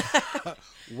 Yes.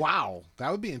 Wow,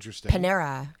 that would be interesting.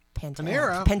 Panera.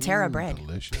 Pantera. Pantera bread.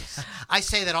 Delicious. I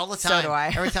say that all the time. So do I.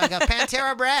 Every time I go,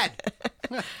 Pantera bread.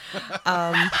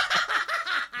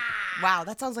 Wow,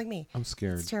 that sounds like me. I'm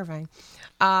scared. It's terrifying.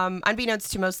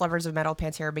 Unbeknownst to most lovers of metal,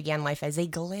 Pantera began life as a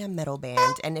glam metal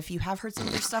band, and if you have heard some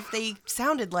of their stuff, they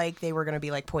sounded like they were going to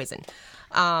be like Poison.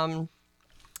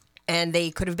 And they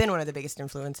could have been one of the biggest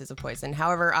influences of Poison.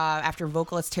 However, after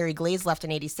vocalist Terry Glaze left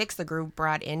in '86, the group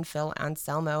brought in Phil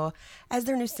Anselmo as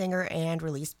their new singer and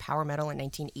released Power Metal in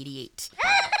 1988.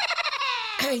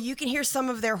 You can hear some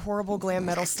of their horrible glam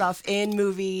metal stuff in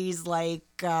movies like,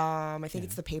 I think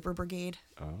it's The Paper Brigade.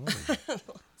 Oh.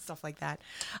 Stuff like that.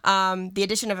 The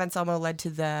addition of Anselmo led to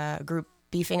the group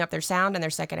beefing up their sound, and their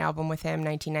second album with him,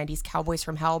 1990's Cowboys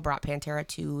from Hell, brought Pantera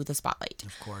to the spotlight.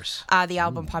 Of course. The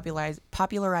album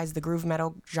popularized the groove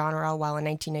metal genre, while in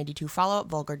 1992 follow-up,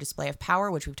 Vulgar Display of Power,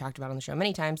 which we've talked about on the show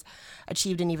many times,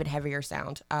 achieved an even heavier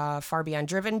sound. Far Beyond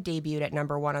Driven debuted at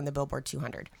number 1 on the Billboard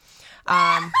 200.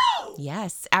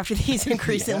 Yes, after these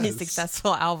increasingly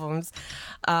successful albums,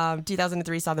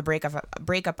 2003 saw the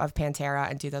breakup of Pantera,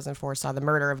 and 2004 saw the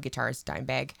murder of guitarist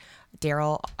Dimebag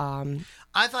Daryl.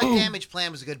 I thought Damage Plan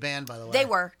was a good band, by the way. They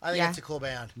were. I think Yeah. it's a cool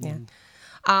band.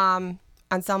 Yeah.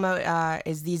 Anselmo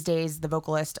is these days the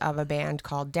vocalist of a band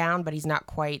called Down, but he's not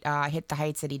quite hit the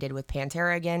heights that he did with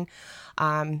Pantera again.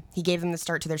 He gave them the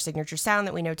start to their signature sound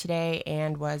that we know today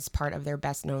and was part of their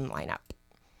best-known lineup.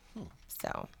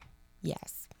 So,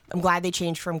 yes. I'm glad they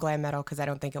changed from glam metal because I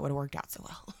don't think it would have worked out so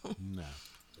well. No.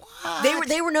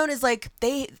 They were known as like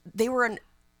they were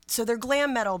so their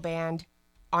glam metal band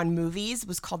on movies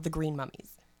was called the Green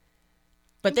Mummies.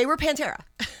 But they were Pantera.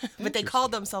 But they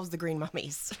called themselves the Green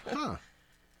Mummies. Huh.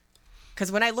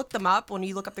 Because when I looked them up, when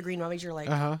you look up the Green Mummies, you're like,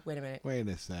 wait a minute. Wait a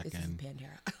This isn't second.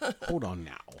 Pantera. Hold on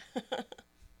now.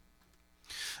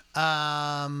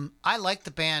 I like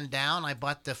the band Down. I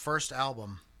bought the first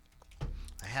album.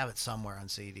 I have it somewhere on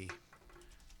CD.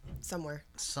 Somewhere.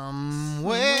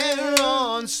 Somewhere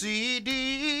on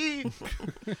CD,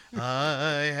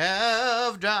 I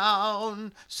have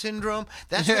Down syndrome.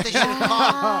 That's what they should have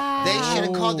called. They should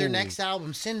have called their next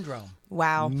album Syndrome.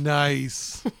 Wow.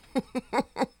 Nice.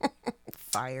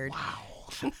 Fired.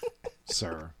 Wow.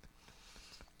 Sir.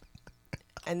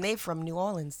 And they from New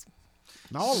Orleans.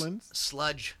 Nolans.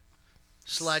 Sludge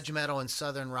metal and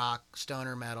southern rock,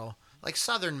 stoner metal. Like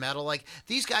southern metal, like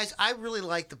these guys. I really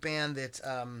like the band that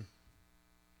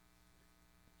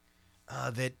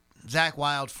that Zakk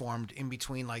Wylde formed in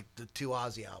between like the two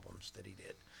Ozzy albums that he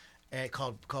did,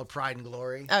 called Pride and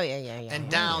Glory. Oh yeah. And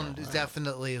Down is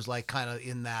definitely is like kind of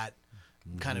in that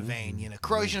kind of vein. You know,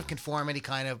 Corrosion of Conformity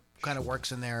kind of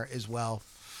works in there as well.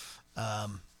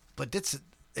 But it's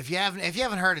if you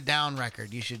haven't heard a Down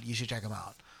record, you should check them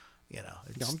out. You know,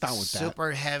 it's I'm down with that.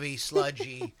 super heavy,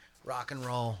 sludgy. Rock and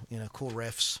roll, you know, cool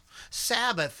riffs.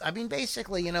 Sabbath. I mean,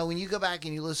 basically, you know, when you go back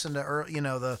and you listen to,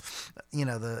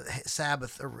 the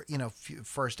Sabbath,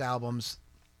 first albums,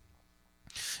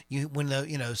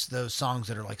 those songs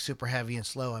that are like super heavy and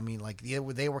slow. I mean, like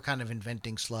they were kind of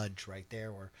inventing sludge right there,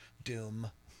 or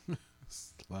doom.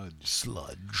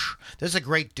 Sludge. There's a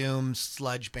great doom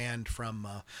sludge band from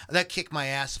that Kick My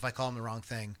Ass If I Call Them the Wrong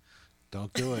Thing.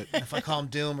 Don't do it. If I call them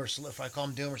Doom or Sludge,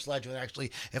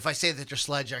 if I say that they're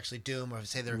Sludge, actually Doom, or if I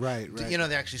say they're Right.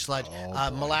 they're actually Sludge.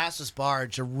 Oh, Molasses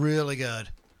Barge are really good.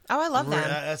 Oh, I love them.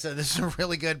 This is a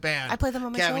really good band. I play them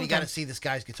on my show all Kevin, the you got to time. see this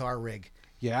guy's guitar rig.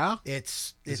 Yeah?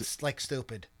 It's like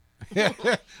stupid.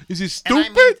 Is he And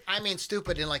stupid? I mean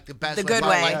stupid in like the best The way. good But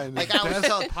way. Like, Yeah, in the like I was best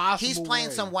told, possible he's playing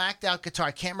way. some whacked out guitar.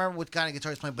 I can't remember what kind of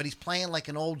guitar he's playing, but he's playing like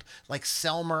an old like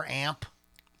Selmer amp.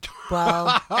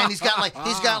 Well, And he's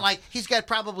got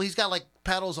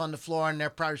pedals on the floor, and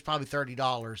they're probably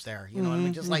 $30 there. You know what I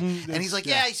mean? Just like, and he's like,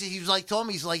 he was like, told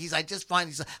me, I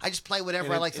just play whatever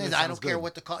And I it- like. and it I sounds don't care good.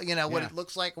 what what Yeah. it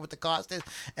looks like or what the cost is.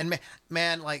 And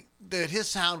man, like, dude, his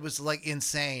sound was like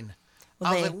insane. Well,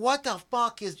 I was they- like, what the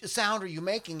fuck sound are you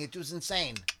making? It was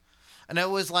insane. And it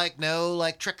was like no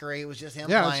like trickery. It was just him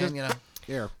Yeah, it's playing. just- You know.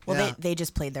 Here. well, Yeah. they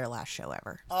just played their last show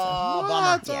ever. Oh,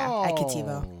 bummer. Yeah, at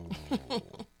Kativo.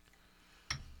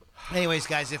 Anyways,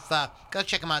 guys, if go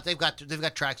check them out. They've got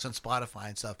tracks on Spotify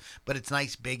and stuff. But it's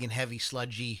nice, big and heavy,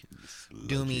 sludgy,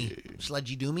 doomy,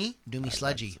 sludgy. Doomy. Doomy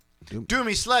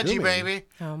sludgy, Doomy. baby.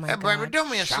 Oh, my Hey, baby, God. do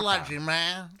me a sludgy,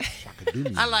 man.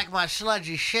 Shaka-doomy. I like my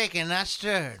sludgy shaking, not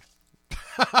stirred.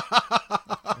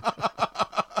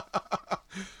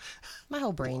 My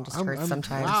whole brain just hurts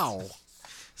sometimes. Wow.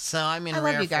 So I'm in I love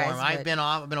rare you guys, form. I've but- been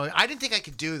off. I didn't think I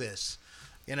could do this.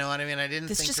 You know what I mean? I didn't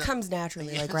This think just that- comes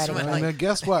naturally, like Yeah, riding so a I- bike. And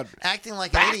guess what? acting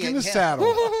like Back an idiot. in the yeah.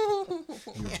 saddle.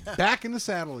 You're back in the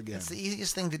saddle again. It's the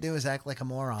easiest thing to do is act like a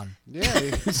moron. Yeah,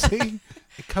 you see?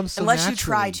 It comes so Unless you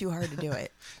try naturally. too hard to do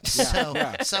it. So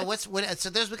yeah. so we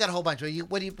got a whole bunch.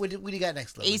 What do you got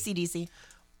next? Lily? AC/DC.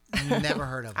 Never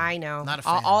heard of them. I know. Not a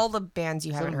fan. All the bands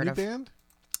you Is that haven't a heard new of. band?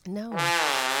 No.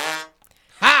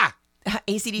 Ha!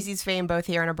 AC/DC's fame both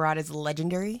here and abroad is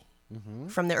legendary.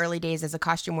 From the early days as a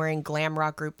costume-wearing glam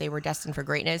rock group, they were destined for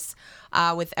greatness,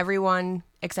 with everyone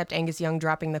except Angus Young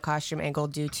dropping the costume angle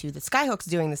due to the Skyhooks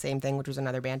doing the same thing, which was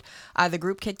another band. The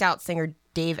group kicked out singer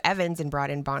Dave Evans and brought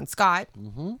in Bon Scott.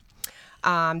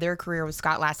 Their career with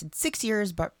Scott lasted 6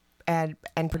 years, and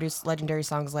produced legendary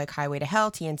songs like Highway to Hell,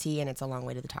 TNT, and It's a Long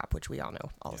Way to the Top, which we all know,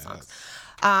 all the songs.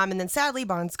 And then sadly,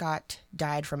 Bon Scott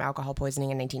died from alcohol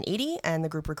poisoning in 1980, and the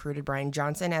group recruited Brian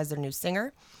Johnson as their new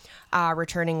singer.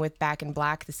 Returning with Back in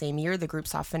Black the same year, the group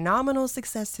saw phenomenal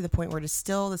success to the point where it is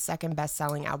still the second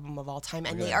best-selling album of all time,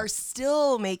 and they are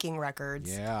still making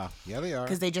records. Yeah. Yeah, they are.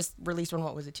 Because they just released one,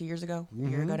 what was it, 2 years ago? A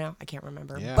year ago now? I can't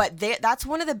remember. Yeah. But that's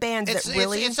one of the bands that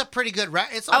really... It's a pretty good.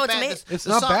 It's Oh, not it's bad. amazing. It's The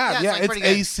not song- bad. Yeah, like it's pretty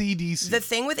good. AC/DC. The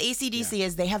thing with AC/DC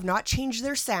is they have not changed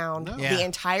their sound Yeah. the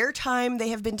entire time they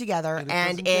have been together, And it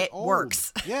and doesn't get it old.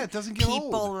 works. Yeah, it doesn't get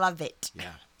People old. love it.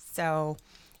 Yeah. So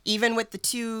even with the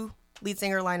two lead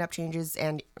singer lineup changes,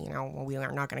 and we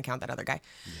are not going to count that other guy.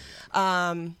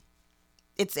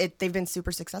 They've been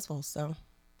super successful. So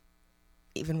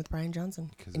even with Brian Johnson,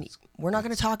 and we're not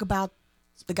going to talk about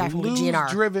the guy from the GNR.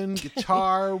 Blues-driven,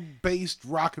 guitar-based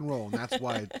rock and roll, and that's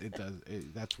why it does.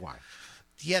 That's why.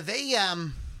 Yeah, they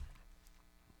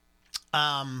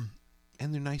And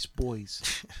they're nice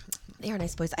boys. They are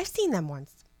nice boys. I've seen them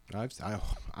once.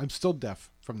 I'm still deaf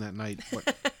from that night.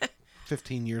 What,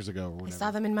 15 years ago or I whatever.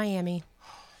 saw them in Miami.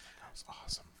 That was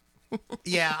awesome.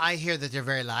 Yeah, I hear that they're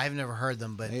very loud. I've never heard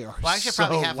them, but They are well, actually, I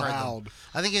probably so have heard loud. them.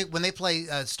 I think when they play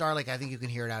Star Lake, I think you can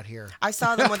hear it out here. I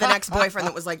saw them with an ex-boyfriend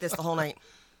that was like this the whole night.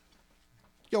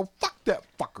 Yo, fuck that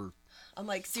fucker. I'm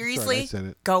like, Sorry, I seriously? said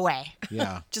it. Go away.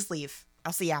 Yeah. Just leave.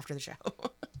 I'll see you after the show.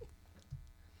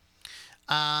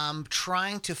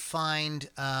 Trying to find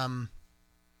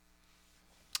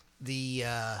the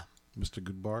Mr.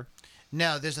 Goodbar.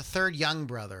 no. There's a third young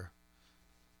brother,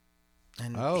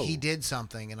 and Oh. he did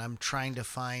something, and I'm trying to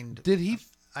find. Did he?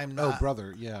 I'm Oh, not.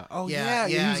 brother. Yeah. Oh, yeah.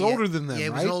 He was older than them, Yeah, he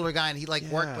right? was an older guy, and he worked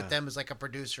Yeah. with them as like a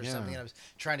producer or Yeah. something. And I was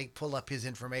trying to pull up his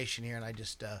information here, and I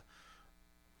just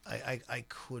I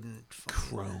couldn't find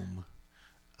Chrome.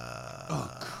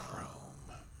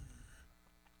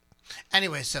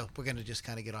 Anyway, so we're gonna just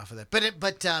kind of get off of that. But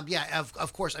yeah,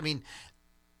 of course. I mean,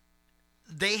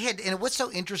 they had, and what's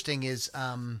so interesting is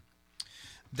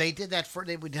they did that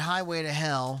they did Highway to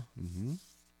Hell,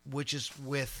 which is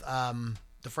with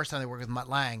the first time they worked with Mutt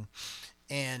Lange,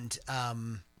 and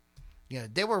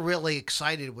they were really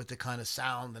excited with the kind of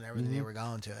sound and everything they were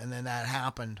going to, and then that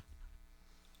happened.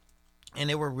 And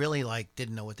they were really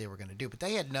didn't know what they were going to do, but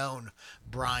they had known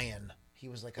Brian. He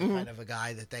was like a kind of a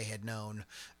guy that they had known.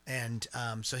 And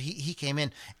so he came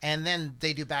in, and then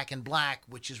they do Back in Black,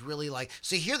 which is really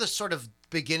so you hear the sort of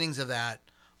beginnings of that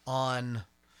on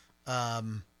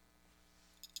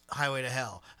Highway to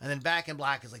Hell, and then Back in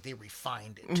Black is like they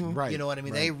refined it. Right, You know what I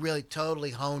mean? right. They really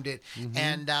totally honed it,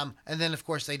 and then of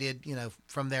course they did.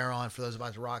 From there on, for those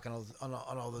about to rock on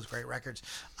all those great records.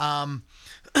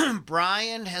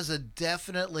 Brian has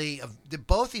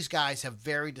both these guys have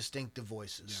very distinctive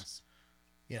voices. Yes.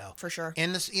 For sure.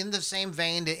 In the same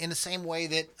vein, in the same way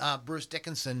that Bruce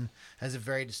Dickinson has a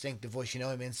very distinctive voice. You know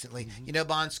him instantly. You know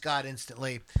Bon Scott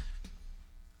instantly.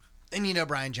 And you know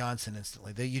Brian Johnson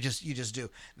instantly. You just do.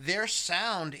 Their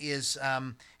sound is,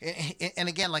 and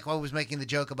again, like I was making the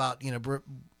joke about,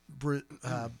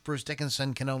 Bruce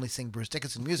Dickinson can only sing Bruce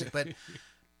Dickinson music, but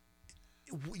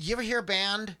you ever hear a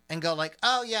band and go like,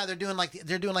 oh yeah, they're doing like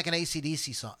an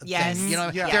AC/DC song? Yes. thing,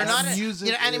 Yeah. they're not. Music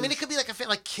And I mean, it could be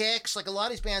like Kicks. Like a lot of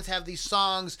these bands have these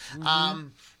songs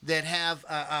that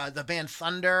have the band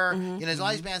Thunder. There's a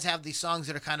lot of these bands have these songs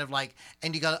that are kind of like,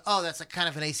 and you go, oh, that's like kind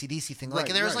of an AC/DC thing. Like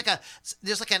Right, there's right.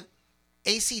 there's like an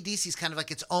AC/DC is kind of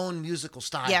like its own musical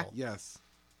style. Yeah. Yes.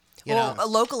 You Well, know?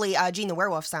 Locally, Gene the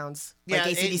Werewolf sounds like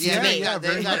AC/DC to me. They've got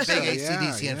very big much so.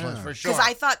 AC/DC Yeah, influence yeah. for sure. Because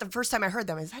I thought the first time I heard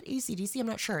them, is that AC/DC? I'm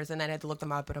not sure. And then I had to look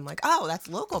them up, and I'm like, oh, that's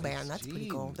local band. That's pretty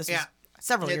cool. This Yeah. was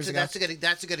several years ago. That's a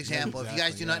good example. If you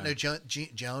guys do not know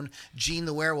exactly, Gene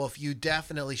the Werewolf, you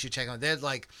definitely should check them out. They're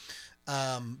like,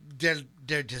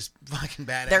 they're just fucking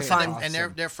badass. They're fun. and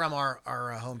they're from our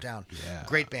hometown. Yeah.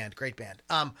 Great band.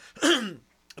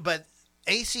 But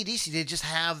AC/DC, they just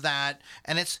have that,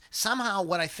 and it's somehow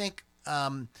what I think.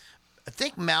 I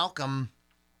think Malcolm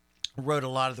wrote a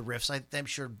lot of the riffs. I'm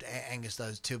sure Angus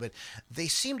does too, but they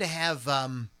seem to have.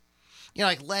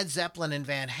 Like Led Zeppelin and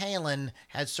Van Halen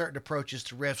had certain approaches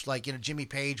to riffs. Like, Jimmy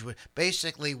Page was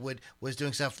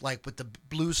doing stuff like with the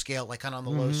blues scale, like kind of on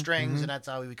the low strings, and that's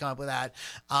how we would come up with that.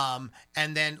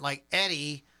 And then like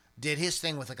Eddie did his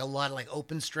thing with like a lot of like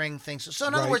open string things. So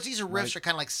in other Right, words, these are riffs right. are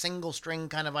kind of like single string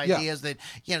kind of ideas that,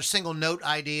 single note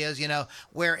ideas,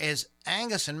 whereas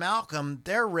Angus and Malcolm,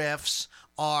 their riffs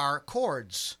are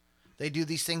chords. They do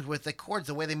these things with the chords.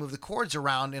 The way they move the chords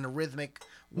around in a rhythmic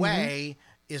way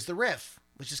is the riff,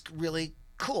 which is really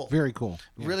cool. Very cool.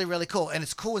 Yeah. Really, really cool. And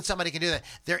it's cool when somebody can do that.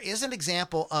 There is an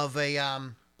example of a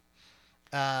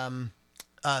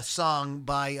song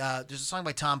by there's a song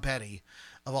by Tom Petty,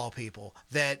 of all people,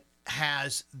 that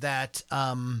has that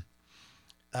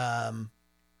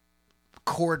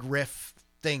chord riff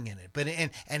thing in it, but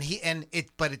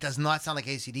but it does not sound like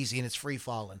AC/DC, and it's free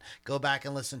falling. Go back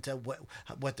and listen to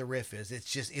what the riff is.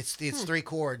 It's just it's 3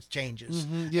 chords changes,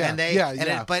 Yeah, and they yeah, and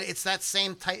yeah. but it's that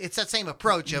same type. It's that same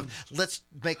approach of let's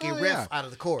make a riff out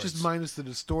of the chords. Just minus the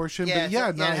distortion. Yeah, But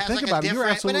yeah, so- now it I has think like about a it, you're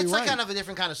different, absolutely but it's right. like kind of a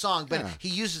different kind of song. But Yeah. he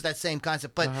uses that same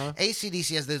concept. But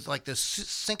AC/DC has this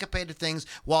syncopated things,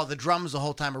 while the drums the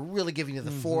whole time are really giving you the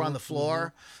 4 on the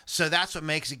floor. So that's what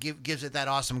makes it gives it that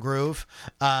awesome groove.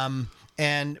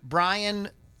 And Brian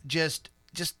just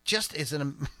is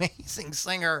an amazing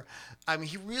singer. I mean,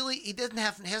 he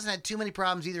hasn't had too many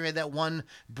problems either. He had that one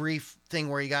brief thing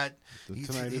where he got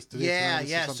tinnitus, did he yeah, tinnitus or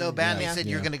yeah, so something? bad. Yeah. They said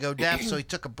you're going to go deaf, so he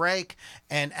took a break.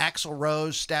 And Axl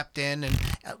Rose stepped in. And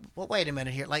well, wait a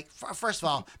minute here. Like, first of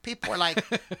all, people are like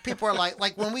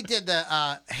when we did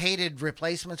the hated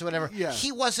replacements or whatever. Yeah.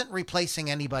 He wasn't replacing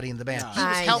anybody in the band. No. He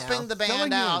was I helping know. the band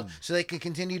Filling out in. so they could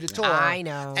continue to tour. I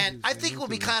know. And I think it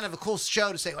would be kind of a cool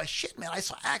show to say, like, shit, man, I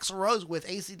saw Axl Rose with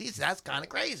AC/DC. That's kind of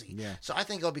crazy. Yeah. So I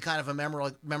think it'll be kind of a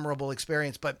memorable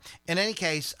experience. But in any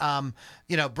case,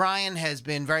 Brian has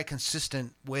been very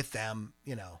consistent with them,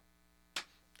 since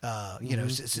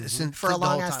For a the whole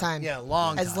long ass time. Yeah,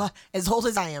 long time. As old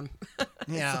as I am.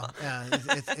 Yeah,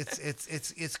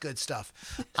 it's good stuff.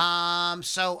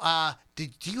 Do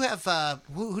you have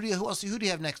who do you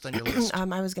have next on your list?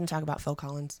 I was going to talk about Phil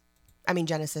Collins. I mean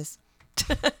Genesis.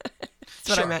 That's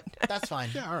what I meant. That's fine.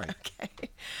 Yeah, all right.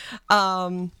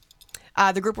 Okay.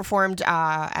 The group were formed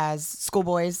as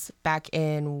schoolboys back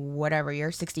in whatever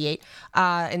year, 68.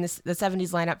 In the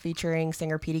 70s lineup featuring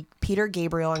singer Peter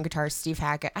Gabriel and guitarist Steve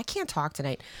Hackett. I can't talk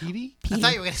tonight. I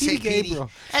thought you were going to say Petey Petey. Gabriel.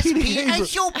 That's Petey Petey. Gabriel.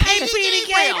 It's your Petey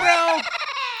Gabriel.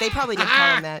 They probably did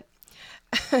call him that.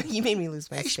 You made me lose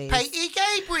my It's space. Petey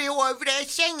Gabriel over there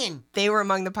singing. They were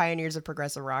among the pioneers of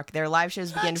progressive rock. Their live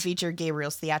shows began to feature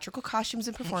Gabriel's theatrical costumes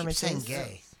and I keep performances. saying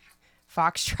gay.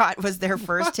 Foxtrot was their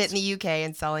first hit in the UK,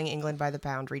 and Selling England by the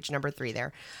Pound reached number 3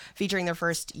 there, featuring their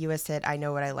first US hit, I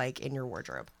Know What I Like in Your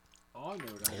Wardrobe.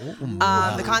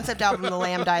 The concept album The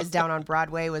Lamb Dies Down on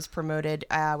Broadway was promoted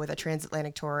with a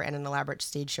transatlantic tour and an elaborate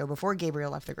stage show before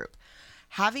Gabriel left the group.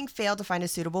 Having failed to find a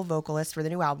suitable vocalist for the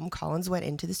new album, Collins went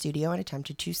into the studio and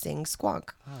attempted to sing Squonk.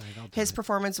 His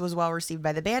performance was well received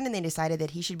by the band, and they decided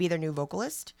that he should be their new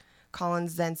vocalist.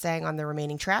 Collins then sang on the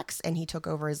remaining tracks, and he took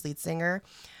over as lead singer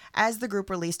as the group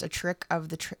released A Trick of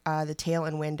the Tail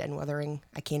and Wind and Wuthering.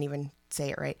 I can't even say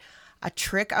it right. A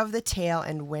Trick of the Tail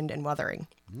and Wind and Wuthering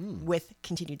with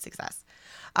continued success.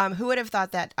 Who would have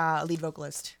thought that lead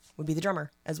vocalist would be the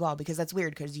drummer as well? Because that's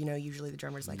weird because, usually the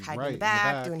drummer's like hiding in the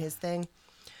back, doing his thing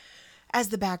as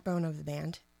the backbone of the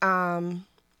band.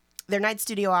 Their ninth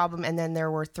studio album, and then there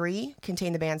were 3,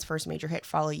 contained the band's first major hit,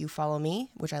 Follow You, Follow Me,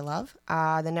 which I love.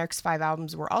 The next 5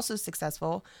 albums were also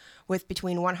successful, with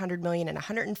between 100 million and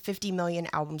 150 million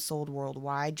albums sold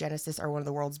worldwide. Genesis are one of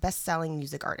the world's best-selling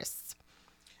music artists.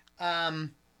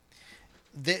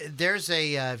 There's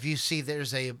a, if you see,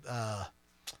 there's a, I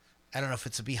don't know if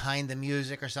it's a behind the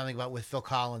music or something, but with Phil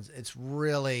Collins, it's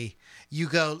really,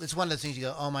 it's one of those things you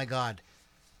go, oh my God.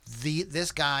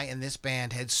 This guy and this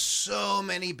band had so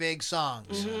many big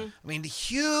songs. I mean,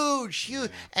 huge.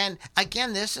 And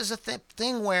again, this is a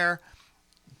thing where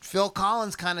Phil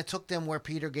Collins kind of took them where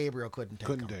Peter Gabriel couldn't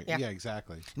take them. Yeah,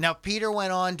 exactly. Now, Peter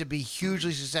went on to be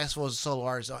hugely successful as a solo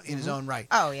artist in his own right.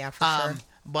 Oh, yeah, for sure.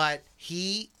 But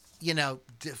he,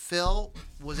 Phil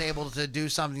was able to do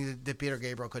something that Peter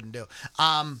Gabriel couldn't do.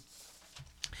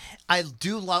 I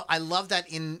love that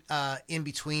in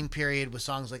between period with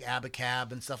songs like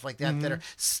Abacab and stuff like that that are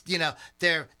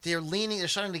they're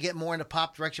starting to get more into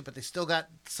pop direction, but they still got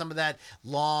some of that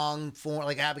long form,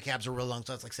 like Abacab's are real long,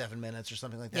 so it's like 7 minutes or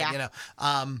something like that.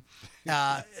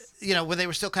 Where they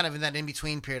were still kind of in that in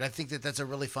between period. I think that's a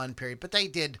really fun period. But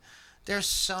there's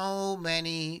so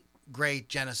many great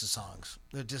Genesis songs.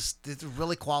 It's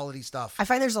really quality stuff. I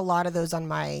find there's a lot of those on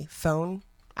my phone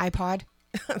iPod.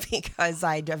 Because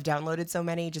I have downloaded so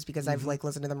many, just because I've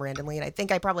listened to them randomly, and I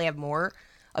think I probably have more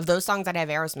of those songs than I have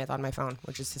Aerosmith on my phone,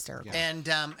 which is hysterical.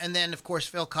 Yeah. And then of course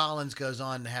Phil Collins goes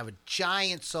on to have a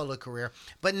giant solo career,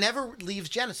 but never leaves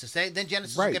Genesis. Then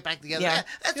Genesis will get back together. Yeah.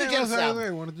 That's the Genesis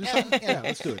album. Want to do something? Yeah,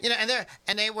 let's do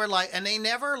it. They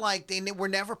were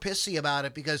never pissy about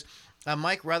it because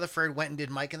Mike Rutherford went and did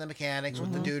Mike and the Mechanics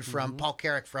with the dude from Paul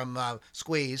Carrack from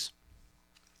Squeeze.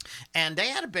 And they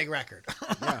had a big record.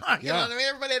 You know what I mean?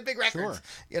 Everybody had big records.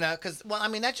 Sure. Because,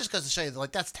 that just goes to show you,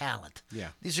 that's talent. Yeah.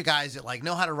 These are guys that,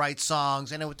 know how to write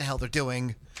songs. They know what the hell they're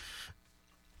doing.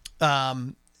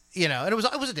 And it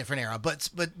was a different era. But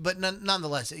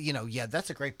nonetheless, that's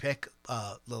a great pick,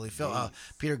 Lily.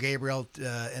 Peter Gabriel,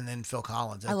 and then Phil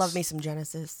Collins. I love me some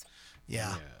Genesis.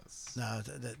 Yeah. Yes. No,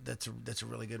 that's a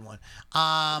really good one.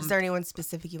 Is there anyone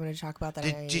specific you want to talk about that?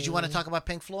 Did you want to talk about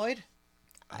Pink Floyd?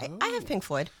 I have Pink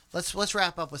Floyd. Let's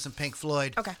wrap up with some Pink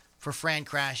Floyd. Okay. For Fran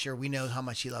Crasher, we know how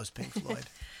much he loves Pink Floyd.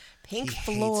 Pink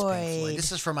Floyd. Pink Floyd.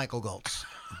 This is for Michael Goltz.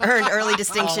 Earned early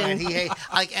distinction.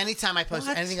 Anytime I post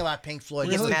anything about Pink Floyd,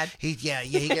 he's mad. He gets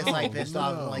pissed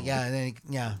off. And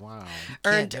then wow.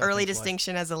 Earned early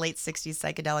distinction as a late '60s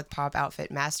psychedelic pop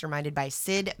outfit masterminded by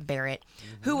Syd Barrett,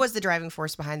 who was the driving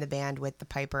force behind the band with the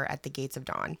Piper at the Gates of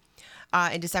Dawn.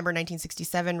 In December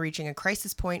 1967, reaching a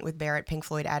crisis point with Barrett, Pink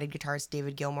Floyd added guitarist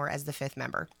David Gilmour as the 5th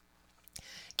member.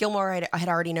 Gilmour had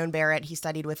already known Barrett. He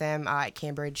studied with him at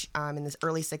Cambridge in the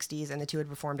early 60s, and the two had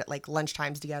performed at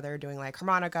lunchtimes together, doing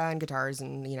harmonica and guitars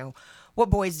and, what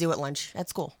boys do at lunch at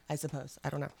school, I suppose. I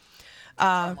don't know.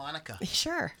 Harmonica.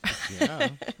 Sure. Yeah.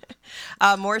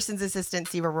 Morrison's assistant,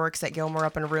 Steve O'Rourke, set Gilmour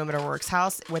up in a room at O'Rourke's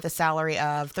house with a salary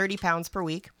of £30 per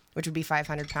week, which would be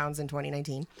 £500 in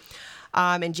 2019.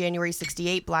 In January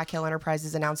 1968, Black Hill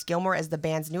Enterprises announced Gilmour as the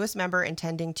band's newest member,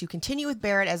 intending to continue with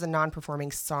Barrett as a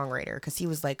non-performing songwriter because he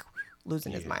was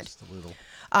losing his mind. Just a little.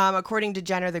 According to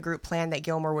Jenner, the group planned that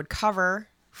Gilmour would cover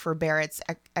for Barrett's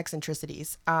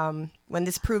eccentricities. When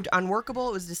this proved unworkable,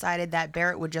 it was decided that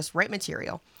Barrett would just write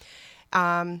material.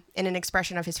 In an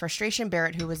expression of his frustration,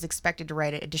 Barrett, who was expected to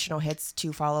write additional hits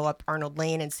to follow up Arnold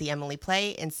Layne and See Emily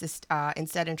Play,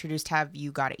 instead introduced Have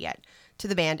You Got It Yet to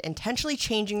the band, intentionally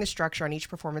changing the structure on each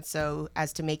performance so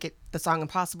as to make the song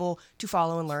impossible to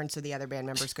follow and learn so the other band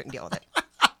members couldn't deal with it.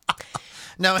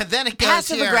 No, and then it goes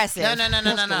Passive here. aggressive.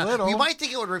 No. You might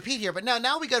think it would repeat here, but no.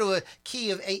 Now we go to a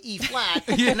key of E flat.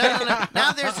 No.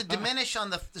 Now there's a diminish on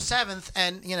the 7th,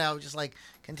 and just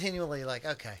continually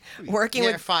okay.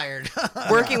 You're fired.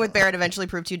 Working with Barrett eventually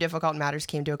proved too difficult, and matters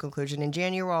came to a conclusion in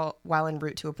January while en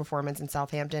route to a performance in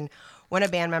Southampton. When a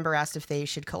band member asked if they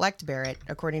should collect Barrett,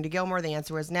 according to Gilmour, the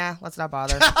answer was, "Nah, let's not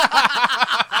bother."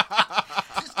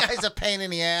 Guy's a pain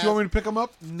in the ass. Do you want me to pick him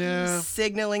up? No.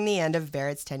 Signaling the end of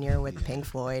Barrett's tenure with Pink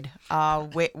Floyd.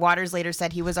 Waters later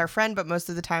said he was our friend, but most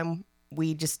of the time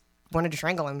we just wanted to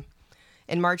strangle him.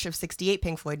 In March of 1968,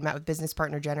 Pink Floyd met with business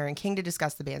partner Jenner and King to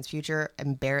discuss the band's future,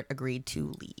 and Barrett agreed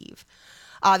to leave.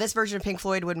 This version of Pink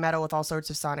Floyd would meddle with all sorts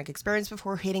of sonic experience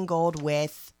before hitting gold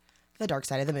with The Dark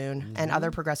Side of the Moon, and other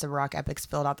progressive rock epics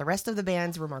filled out the rest of the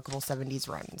band's remarkable 70s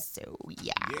run. So,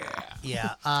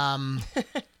 Yeah.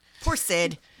 Poor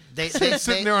Sid.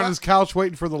 Sitting there on his couch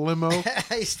waiting for the limo.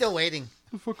 He's still waiting.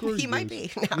 The fuck are He you might doing?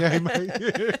 be. No. Yeah, he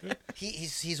might.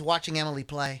 He's watching Emily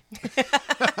play.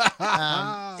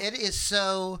 It is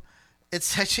so. It's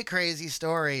such a crazy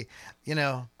story. You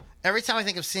know, every time I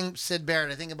think of Sid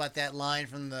Barrett, I think about that line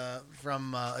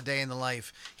from A Day in the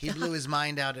Life. He blew his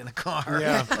mind out in a car.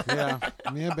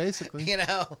 Yeah, basically. You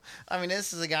know, I mean,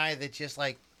 this is a guy that just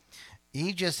like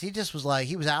he just was like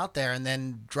he was out there, and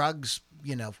then drugs,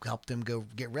 you know, helped him go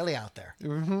get really out there.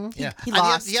 Mm-hmm. Yeah, He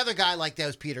lost. The other guy like that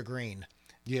was Peter Green.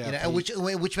 Yeah, You know,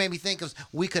 which made me think of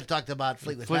we could have talked about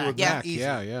Fleetwood Mac. Mac. Easy.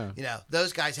 Yeah. You know,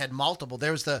 those guys had multiple.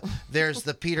 There's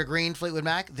the Peter Green Fleetwood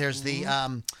Mac. There's the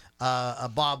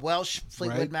Bob Welsh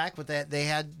Fleetwood Right. Mac, but they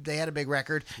had a big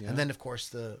record, and then of course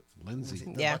the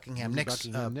Lindsay. Buckingham Nicks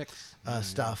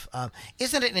stuff.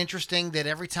 Isn't it interesting that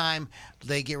every time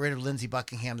they get rid of Lindsey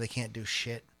Buckingham, they can't do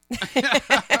shit.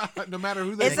 No matter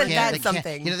who they Isn't bring that in.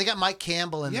 something? You know, they got Mike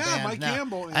Campbell in the band Mike now,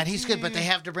 Campbell, and he's good, but they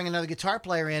have to bring another guitar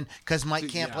player in because Mike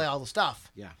can't play all the stuff.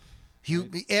 Yeah.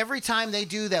 Every time they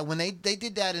do that, when they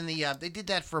did that in the they did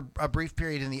that for a brief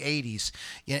period in the 80s.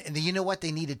 Yeah, and you know what?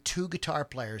 They needed 2 guitar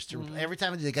players to every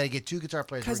time they got to get 2 guitar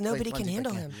players Because nobody can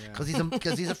handle him. because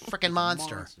he's a freaking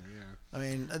monster. Yeah. I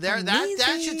mean,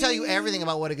 that should tell you everything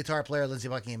about what a guitar player Lindsey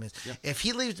Buckingham is. Yep. If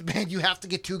he leaves the band, you have to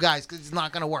get 2 guys because it's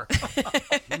not going to work.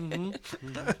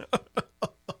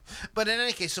 But in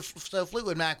any case, so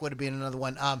Fleetwood Mac would have been another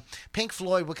one. Pink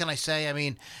Floyd, what can I say? I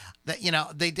mean, that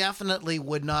they definitely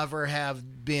would never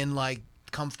have been like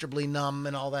comfortably numb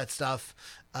and all that stuff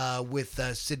with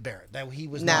Sid Barrett. That he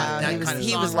was not that kind of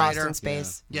he was lost songwriter. in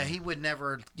space. Yeah, he would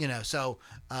never. So.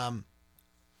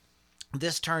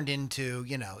 This turned into,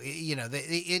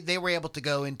 they were able to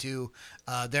go into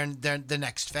their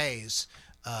next phase,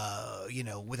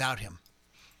 without him,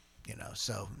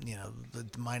 so,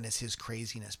 minus his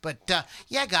craziness. But,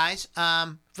 yeah, guys,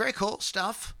 very cool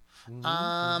stuff.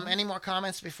 Any more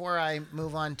comments before I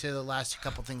move on to the last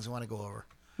couple things I want to go over?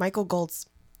 Michael Goltz.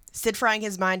 Sid frying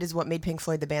his mind is what made Pink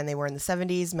Floyd the band they were in the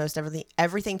 70s. Most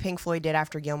everything Pink Floyd did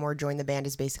after Gilmour joined the band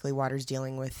is basically Waters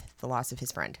dealing with the loss of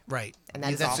his friend. Right. And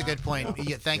that's a all. good point.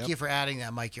 Yeah, thank you for adding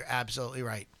that, Mike. You're absolutely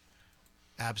right.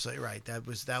 Absolutely right. That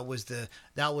was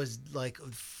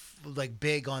like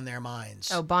big on their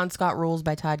minds. Oh, Bon Scott Rules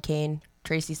by Todd Kane.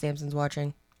 Tracy Sampson's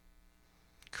watching.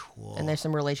 Cool. And there's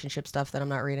some relationship stuff that I'm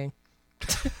not reading.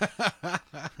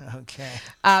 Okay.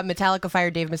 Metallica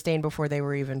fired Dave Mustaine before they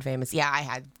were even famous. Yeah,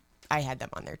 I had them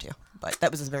on there too, but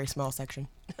that was a very small section.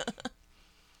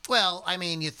 Well, I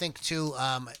mean, you think too,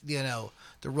 the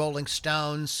Rolling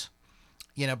Stones,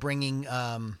 bringing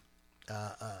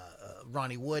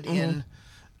Ronnie Wood in,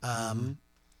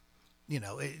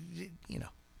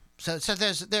 So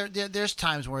there's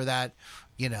times where that,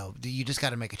 you just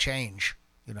got to make a change,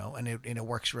 and it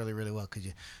works really, really well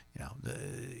because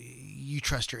you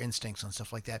trust your instincts and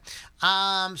stuff like that.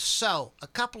 So a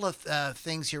couple of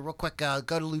things here real quick. Go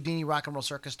to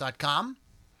LudiniRockandRollCircus.com.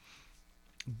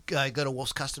 Go to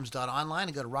wolfscustoms.online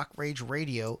and go to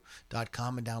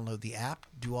rockrageradio.com and download the app.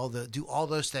 Do all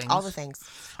those things. All the things.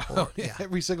 Yeah.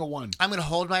 Every single one. I'm going to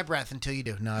hold my breath until you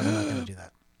do. No, I'm not going to do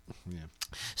that.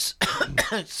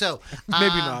 Yeah. So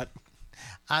Maybe not.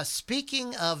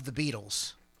 Speaking of the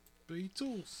Beatles,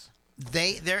 Beatles.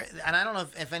 They're and I don't know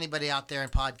if anybody out there in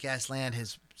podcast land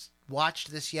has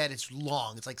watched this yet. It's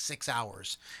long. It's like 6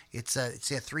 hours. It's a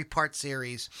 3-part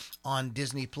series on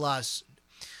Disney Plus,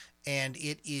 and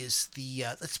it is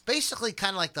it's basically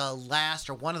kind of like the last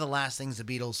or one of the last things the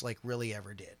Beatles like really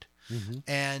ever did. Mm-hmm.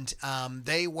 And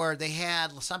they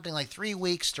had something like 3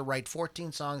 weeks to write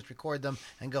 14 songs, record them,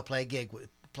 and go play a gig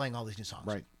playing all these new songs.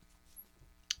 Right.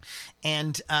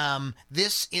 And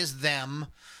this is them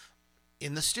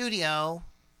in the studio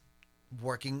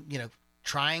working,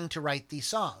 trying to write these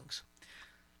songs.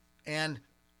 And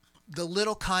the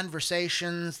little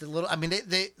conversations,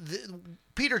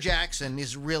 Peter Jackson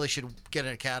really should get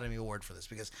an Academy Award for this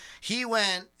because he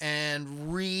went and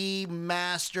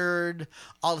remastered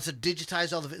all this,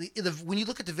 digitized all the when you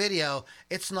look at the video,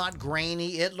 it's not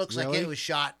grainy. It looks like it was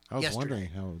shot yesterday. I was wondering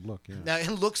how it would look. Yeah. Now, it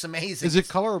looks amazing. Is it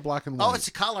color or black and white? Oh, it's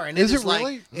a color, and is it is it really?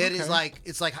 like it is like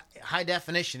it's like high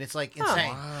definition. It's like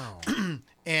insane. Oh, wow.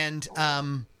 And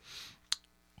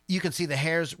you can see the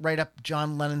hairs right up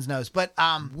John Lennon's nose. But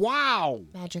wow,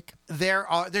 Magic.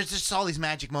 there's just all these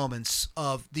magic moments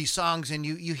of these songs, and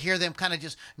you hear them kind of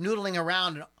just noodling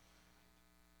around.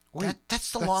 And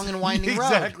that's the long and winding road.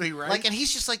 Exactly right. Like, and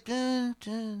he's just like, dun,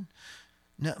 dun,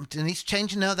 No, Denise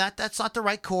changing. No, that's not the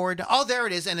right chord. Oh, there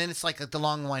it is. And then it's like the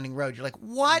long winding road. You're like,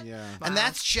 what? Yeah. And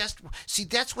that's just, see,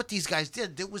 that's what these guys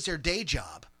did. That was their day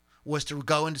job, was to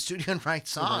go into studio and write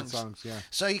songs. Yeah.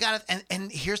 So you got to,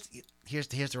 and here's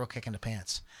the real kick in the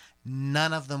pants.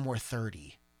 None of them were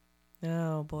 30.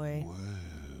 Oh boy. Whoa.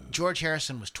 George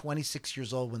Harrison was 26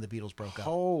 years old when the Beatles broke up.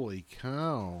 Holy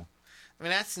cow. I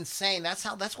mean, that's insane. That's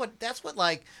what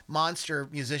like monster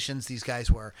musicians these guys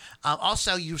were.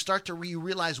 Also, you start to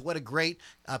realize what a great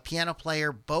piano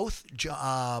player both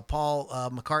Paul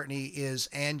McCartney is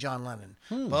and John Lennon.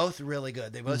 Both really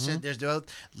good. They both sit, there's both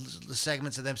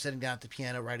segments of them sitting down at the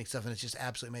piano writing stuff, and it's just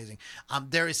absolutely amazing.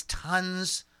 There is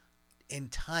tons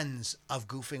and tons of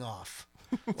goofing off.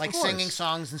 Like singing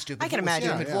songs and stupid, I can imagine.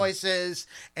 stupid voices,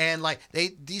 and like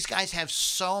these guys have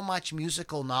so much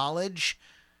musical knowledge.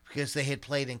 Because they had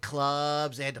played in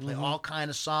clubs, they had to play all kind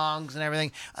of songs and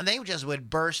everything, and they just would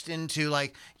burst into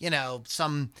like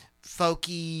some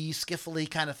folky, skiffly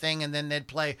kind of thing, and then they'd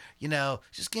play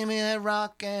just give me that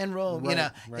rock and roll,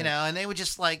 Right. and they would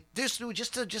just like just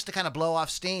to kind of blow off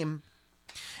steam,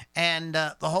 and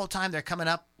the whole time they're coming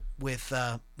up with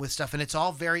stuff, and it's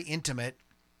all very intimate.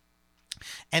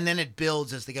 And then it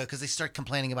builds as they go because they start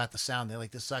complaining about the sound. They're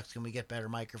like, "This sucks. Can we get better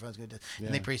microphones?" And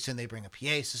they pretty soon they bring a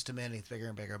PA system in. And it's bigger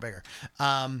and bigger and bigger.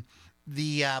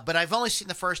 But I've only seen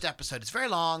the first episode. It's very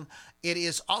long. It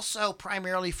is also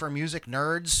primarily for music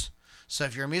nerds. So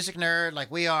if you're a music nerd like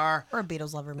we are, Or a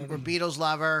Beatles lover, maybe. or Beatles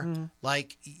lover,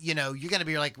 like you're gonna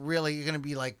be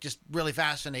like just really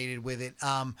fascinated with it.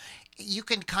 You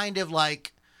can kind of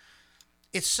like.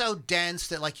 It's so dense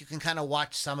that like you can kind of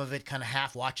watch some of it, kind of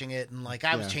half watching it, and like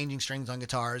I was changing strings on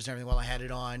guitars and everything while I had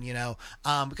it on,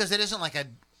 because it isn't like a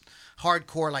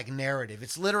hardcore like narrative.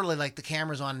 It's literally like the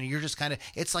camera's on and you're just kind of,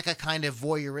 it's like a kind of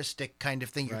voyeuristic kind of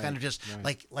thing. You're kind of just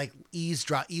like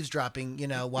eavesdropping,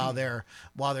 while they're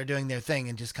doing their thing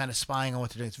and just kind of spying on what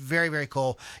they're doing. It's very, very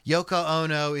cool. Yoko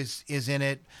Ono is in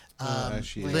it.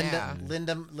 She is. Linda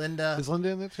Is Linda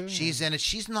in it too? She's in it.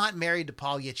 She's not married to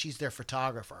Paul yet. She's their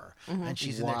photographer, and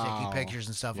she's in there taking pictures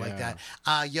and stuff like that.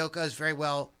 Yoko is very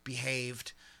well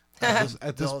behaved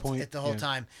at this point, the whole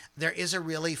time. There is a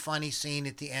really funny scene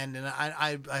at the end, and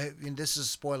and this is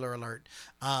spoiler alert,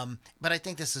 but I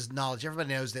think this is knowledge.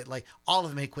 Everybody knows that like all of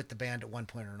them had quit the band at one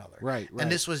point or another. Right.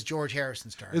 And this was George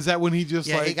Harrison's turn. Is that when he just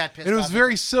he got pissed and it was off.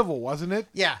 very civil, wasn't it?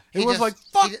 Yeah. It was like,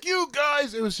 fuck you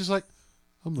guys. It was just like,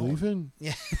 I'm leaving.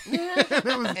 Yeah.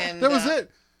 that was it.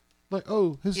 Like,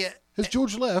 has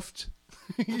George left?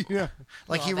 Yeah.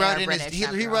 Like he Well, wrote they're in British he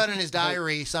after wrote all. in his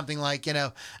diary something like,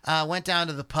 went down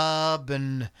to the pub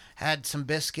and had some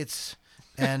biscuits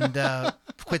and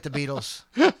quit the Beatles.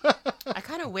 I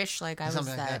kind of wish like I was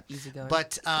Something like that that. easygoing.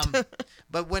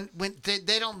 But when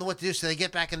they don't know what to do, so they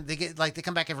get back and they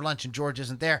come back after lunch and George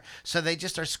isn't there, so they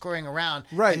just start scurrying around.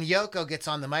 Right. And Yoko gets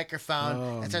on the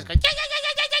microphone and starts going,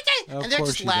 Of and they're course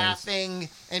just she does. laughing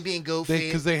and being goofy.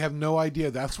 Because they have no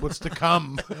idea that's what's to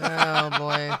come. oh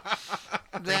boy.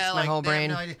 They're my whole they have brain.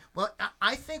 no idea. Well,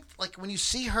 I think like when you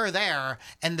see her there,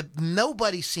 and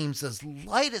nobody seems the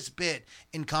slightest bit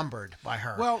encumbered by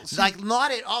her. Well, see- like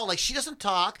not at all. Like she doesn't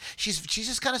talk. She's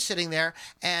just kind of sitting there,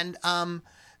 and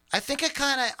I think it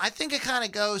kind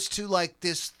of goes to like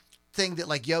this thing that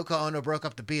like Yoko Ono broke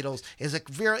up the Beatles is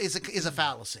a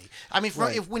fallacy. I mean,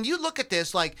 when you look at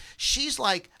this, like she's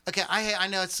like, okay, I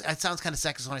know it sounds kind of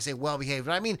sexist when I say well behaved,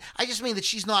 but I just mean that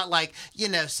she's not like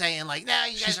saying like, no,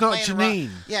 you guys She's are not playing the wrong-" Janine.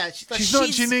 Yeah, she's not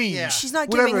Janine. Yeah. She's not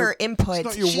Whatever. giving her input It's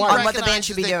not your She wife. on what the band recognizes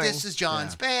should be that doing. This is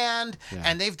John's band,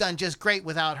 and they've done just great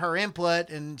without her input,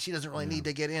 and she doesn't really need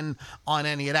to get in on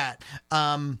any of that.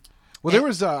 Well, there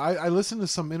was I listened to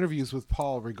some interviews with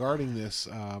Paul regarding this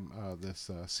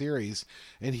series,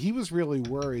 and he was really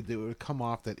worried that it would come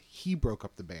off that he broke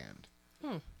up the band.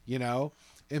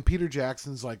 And Peter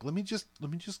Jackson's like, let me just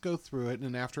go through it,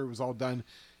 and after it was all done,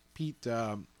 Pete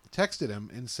texted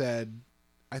him and said,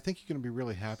 I think you're going to be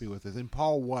really happy with this. And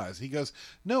Paul was. He goes,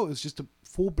 no, it was just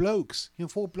four blokes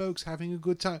having a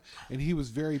good time, and he was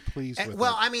very pleased with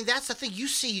Well, it. I mean, that's the thing.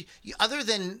 Other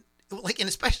than like, and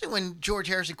especially when George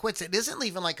Harrison quits, it isn't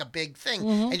even like a big thing,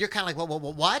 and you're kind of like, well,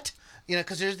 what?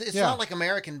 Because it's not like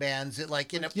American bands that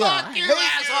like, fuck you,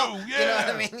 asshole. You know what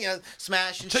I mean?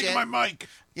 Smash and shit. Taking my mic.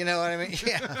 You know what I mean?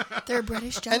 Yeah. They're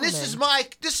British And gentlemen.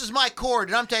 this is my cord,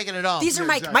 and I'm taking it off. These are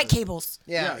mic cables.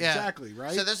 Yeah, exactly,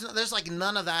 right? So there's like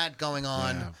none of that going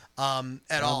on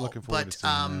at So all. I'm looking forward to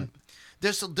seeing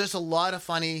that. There's a lot of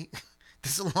funny.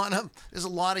 There's a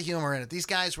lot of humor in it. These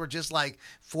guys were just like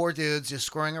four dudes just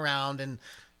screwing around, and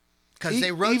because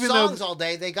they wrote songs all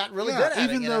day, they got really good at it.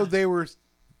 Even though they were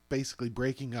basically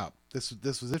breaking up, this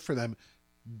was it for them.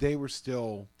 They were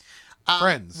still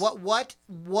Friends. What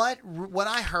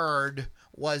I heard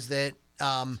was that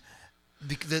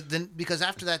because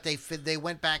after that they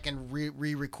went back and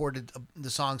re-recorded the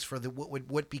songs for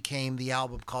what became the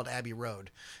album called Abbey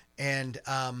Road, and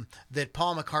that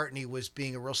Paul McCartney was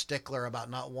being a real stickler about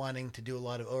not wanting to do a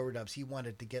lot of overdubs. He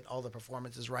wanted to get all the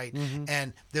performances right,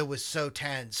 and it was so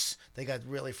tense they got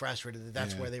really frustrated.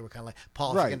 That's where they were kind of like,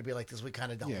 Paul, if you're going to be like this, we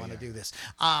kind of don't want to do this.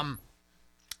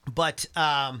 But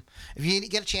if you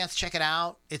get a chance, check it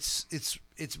out. It's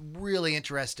really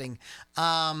interesting.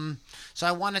 So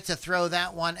I wanted to throw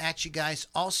that one at you guys.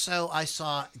 Also, I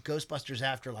saw Ghostbusters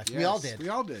Afterlife. Yes, we all did. We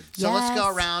all did. So let's go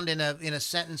around in a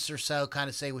sentence or so, kind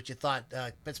of say what you thought.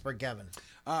 Pittsburgh Kevin.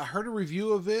 Heard a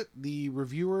review of it. The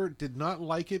reviewer did not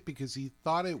like it because he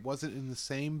thought it wasn't in the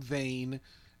same vein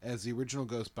as the original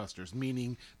Ghostbusters,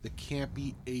 meaning the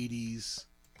campy 80s.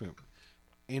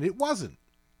 And it wasn't.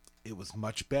 It was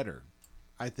much better.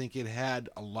 I think it had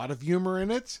a lot of humor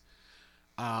in it,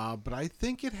 but I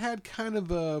think it had kind of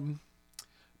a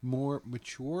more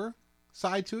mature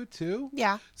side to it too.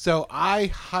 Yeah. So I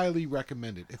highly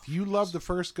recommend it. If you love the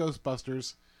first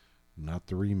Ghostbusters, not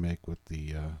the remake with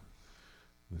the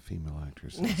female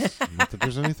actresses. Not that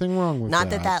there's anything wrong with Not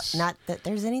that. Not that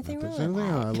there's anything Not wrong that there's with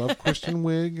anything that. wrong. I love Kristen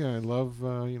Wiig. I love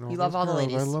You love all the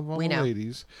ladies. I love all We the know.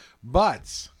 ladies.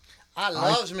 But I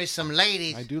loves me some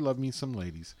ladies. I do love me some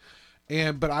ladies.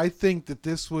 But I think that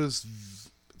this was,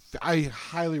 I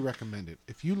highly recommend it.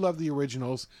 If you love the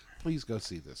originals, please go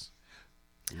see this.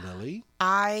 Lily?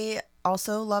 I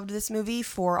also loved this movie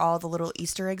for all the little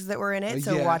Easter eggs that were in it.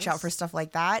 So watch out for stuff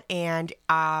like that. And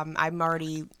I'm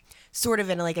already sort of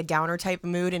in like a downer type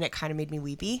mood, and it kind of made me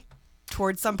weepy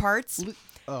towards some parts.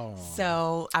 Oh.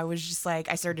 So I was just like,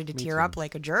 I started to tear up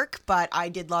like a jerk, but I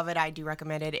did love it. I do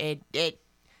recommend it.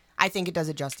 I think it does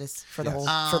it justice for the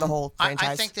whole franchise.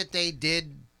 I think that they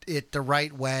did it the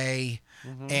right way,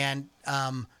 and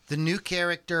the new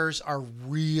characters are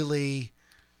really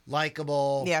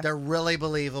likable. Yeah. They're really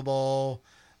believable.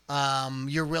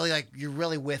 You're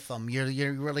really with them.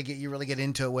 You really get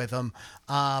into it with them.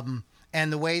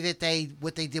 And the way that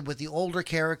what they did with the older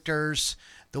characters,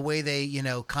 the way they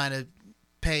kind of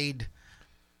paid.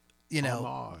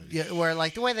 Homage. Where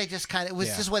like the way they just kind of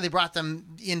just the way they brought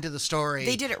them into the story.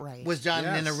 They did it right. Was done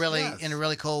in a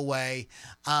really cool way.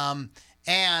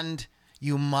 And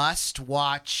you must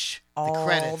watch the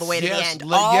credits all the way to the end.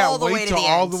 Wait All the way to till the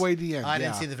all end. the way to the end. I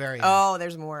didn't see the very end. Oh,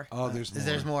 there's more. Oh, there's more.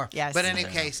 There's more. Yes. But in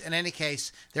any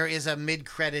case, there is a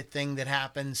mid-credit thing that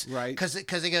happens. Right. Because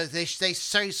they say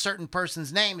certain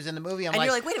person's names in the movie. I'm And like,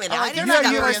 you're like, wait a minute, oh, I they're didn't not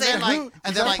know that that person. person.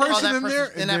 And then like, oh, that in there?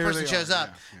 person, And and that there person they shows are.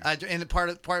 up in the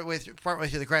partway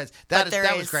through the credits. But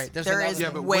That was great. There is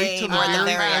Yeah, but way wait till the more at the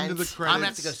very very end end. of the credits. I'm gonna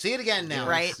have to go see it again now.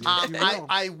 Right. Yes, you will.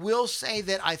 I will say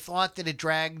that I thought that it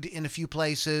dragged in a few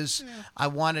places. I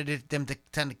wanted them to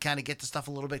kind of get the stuff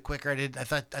a little bit quicker. I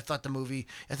thought the movie.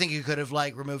 I think you could have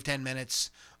like removed 10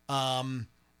 minutes, and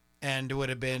it would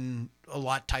have been a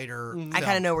lot tighter. I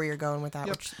kind of know where you're going with that.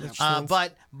 Which means-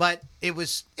 But it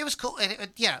was cool. And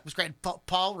it was great.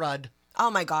 Paul Rudd. oh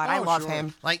my god, I Oh, love sure.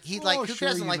 him. Like who sure,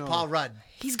 doesn't like Paul Rudd?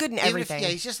 He's good in Even if- everything.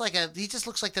 he's just he just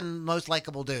looks like the most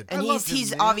likable dude. and love him,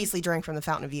 he's man. obviously drank from the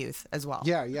fountain of youth as well.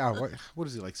 Yeah. What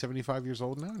is he, like 75 years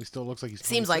old now? He still looks like he's 26?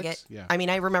 Seems like it. Yeah. I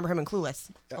mean, I remember him in Clueless.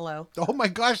 Hello. Oh my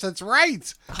gosh, that's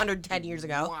right. 110 years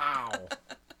ago. Wow.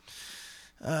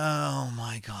 Oh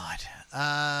my God.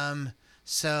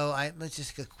 So let's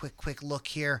just get a quick look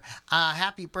here.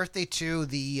 Happy birthday to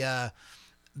the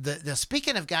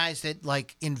speaking of guys that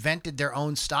like invented their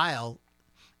own style,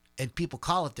 and people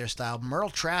call it their style. Merle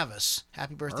Travis.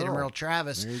 Happy birthday to Merle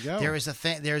Travis. There you go. There is a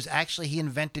thing. There's actually he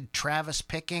invented Travis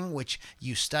picking, which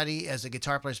you study as a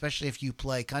guitar player, especially if you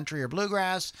play country or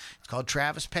bluegrass. It's called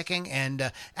Travis picking.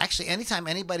 And actually, anytime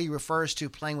anybody refers to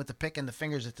playing with the pick and the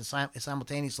fingers at the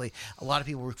simultaneously, a lot of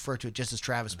people refer to it just as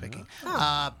Travis picking.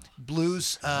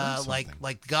 Blues,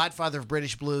 like Godfather of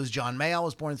British blues, John Mayall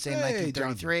was born in the same Hey,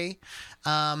 1933.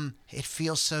 It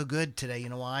feels so good today. You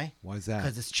know why? Why is that?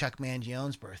 Because it's Chuck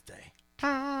Mangione's birthday. Oh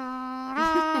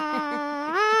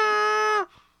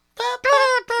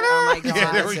my god.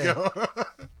 Yeah, there we go.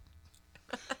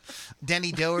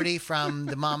 Denny Doherty from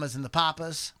the Mamas and the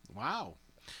Papas. Wow.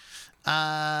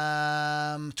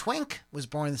 Twink was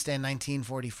born this day in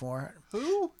 1944.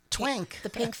 Who? Twink. The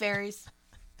Pink Fairies.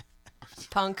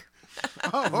 Punk.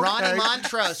 Oh, okay. Ronnie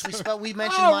Montrose. We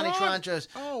mentioned Oh, Ronnie Ron. Montrose.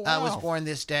 Oh, wow. Was born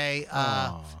this day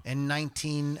in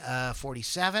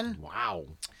 1947. Wow.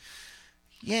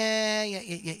 Yeah.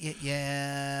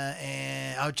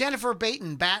 And Jennifer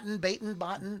Batten,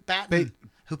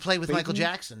 who played with Michael Baton?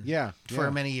 Jackson. Yeah, For yeah.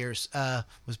 many years,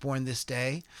 was born this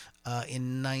day.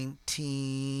 in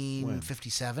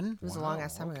 1957. It was a long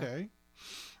ass time ago. Okay.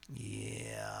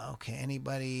 Yeah. Okay.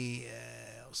 Anybody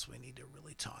else we need to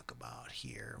really talk about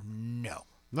here? No.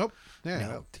 Nope. Yeah,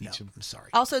 No. I'll teach him. I'm sorry.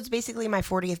 Also, it's basically my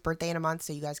 40th birthday in a month,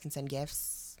 so you guys can send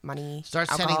gifts, money, Start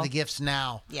alcohol. sending the gifts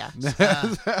now. Yeah.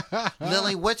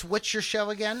 Lily, what's your show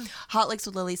again? Hot Licks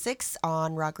with Lily 6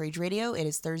 on Rock Rage Radio. It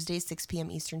is Thursday, 6 p.m.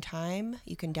 Eastern Time.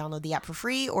 You can download the app for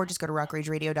free or just go to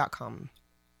rockrageradio.com.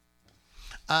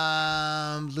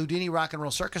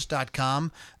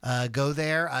 LudiniRockandRollCircus.com. Go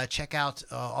there, check out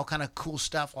all kind of cool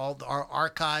stuff, all our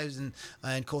archives and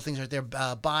cool things right there,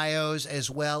 bios as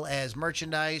well as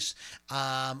merchandise.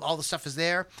 All the stuff is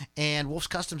there. And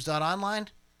wolfscustoms.online.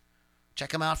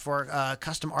 Check them out for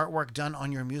custom artwork done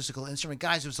on your musical instrument.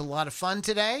 Guys, it was a lot of fun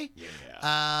today. Yeah.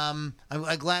 I'm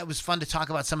glad it was fun to talk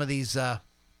about some of these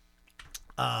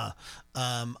other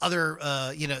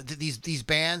these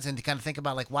bands and to kind of think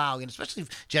about like, wow, especially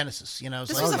Genesis,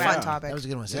 this was a fun topic. That was a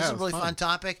good one. So Yeah, this is it a really was fun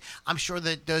topic. I'm sure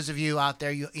that those of you out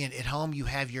there at home, you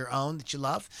have your own that you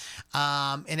love.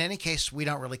 In any case, we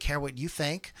don't really care what you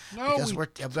think because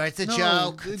it's a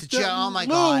joke. It's a joke. Oh my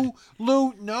God,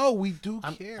 Lou, no, we do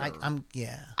care. I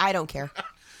don't care.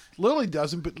 Lily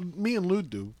doesn't, but me and Lou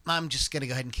do. I'm just gonna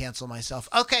go ahead and cancel myself.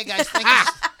 Okay, guys,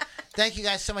 thank you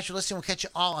guys so much for listening. We'll catch you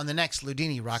all on the next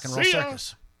Ludini Rock and Roll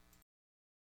Circus.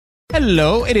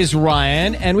 Hello, it is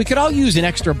Ryan, and we could all use an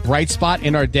extra bright spot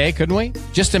in our day, couldn't we?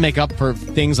 Just to make up for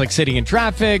things like sitting in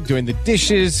traffic, doing the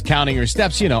dishes, counting your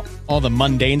steps, all the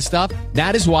mundane stuff.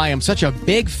 That is why I'm such a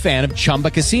big fan of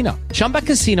Chumba Casino. Chumba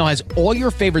Casino has all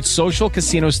your favorite social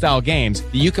casino-style games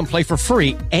that you can play for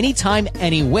free anytime,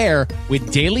 anywhere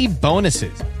with daily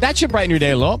bonuses. That should brighten your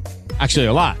day a little. Actually,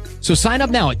 a lot. So sign up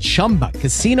now at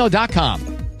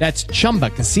ChumbaCasino.com. That's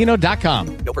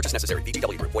ChumbaCasino.com. No purchase necessary.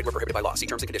 VGW Group. Void where prohibited by law. See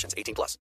terms and conditions. 18+.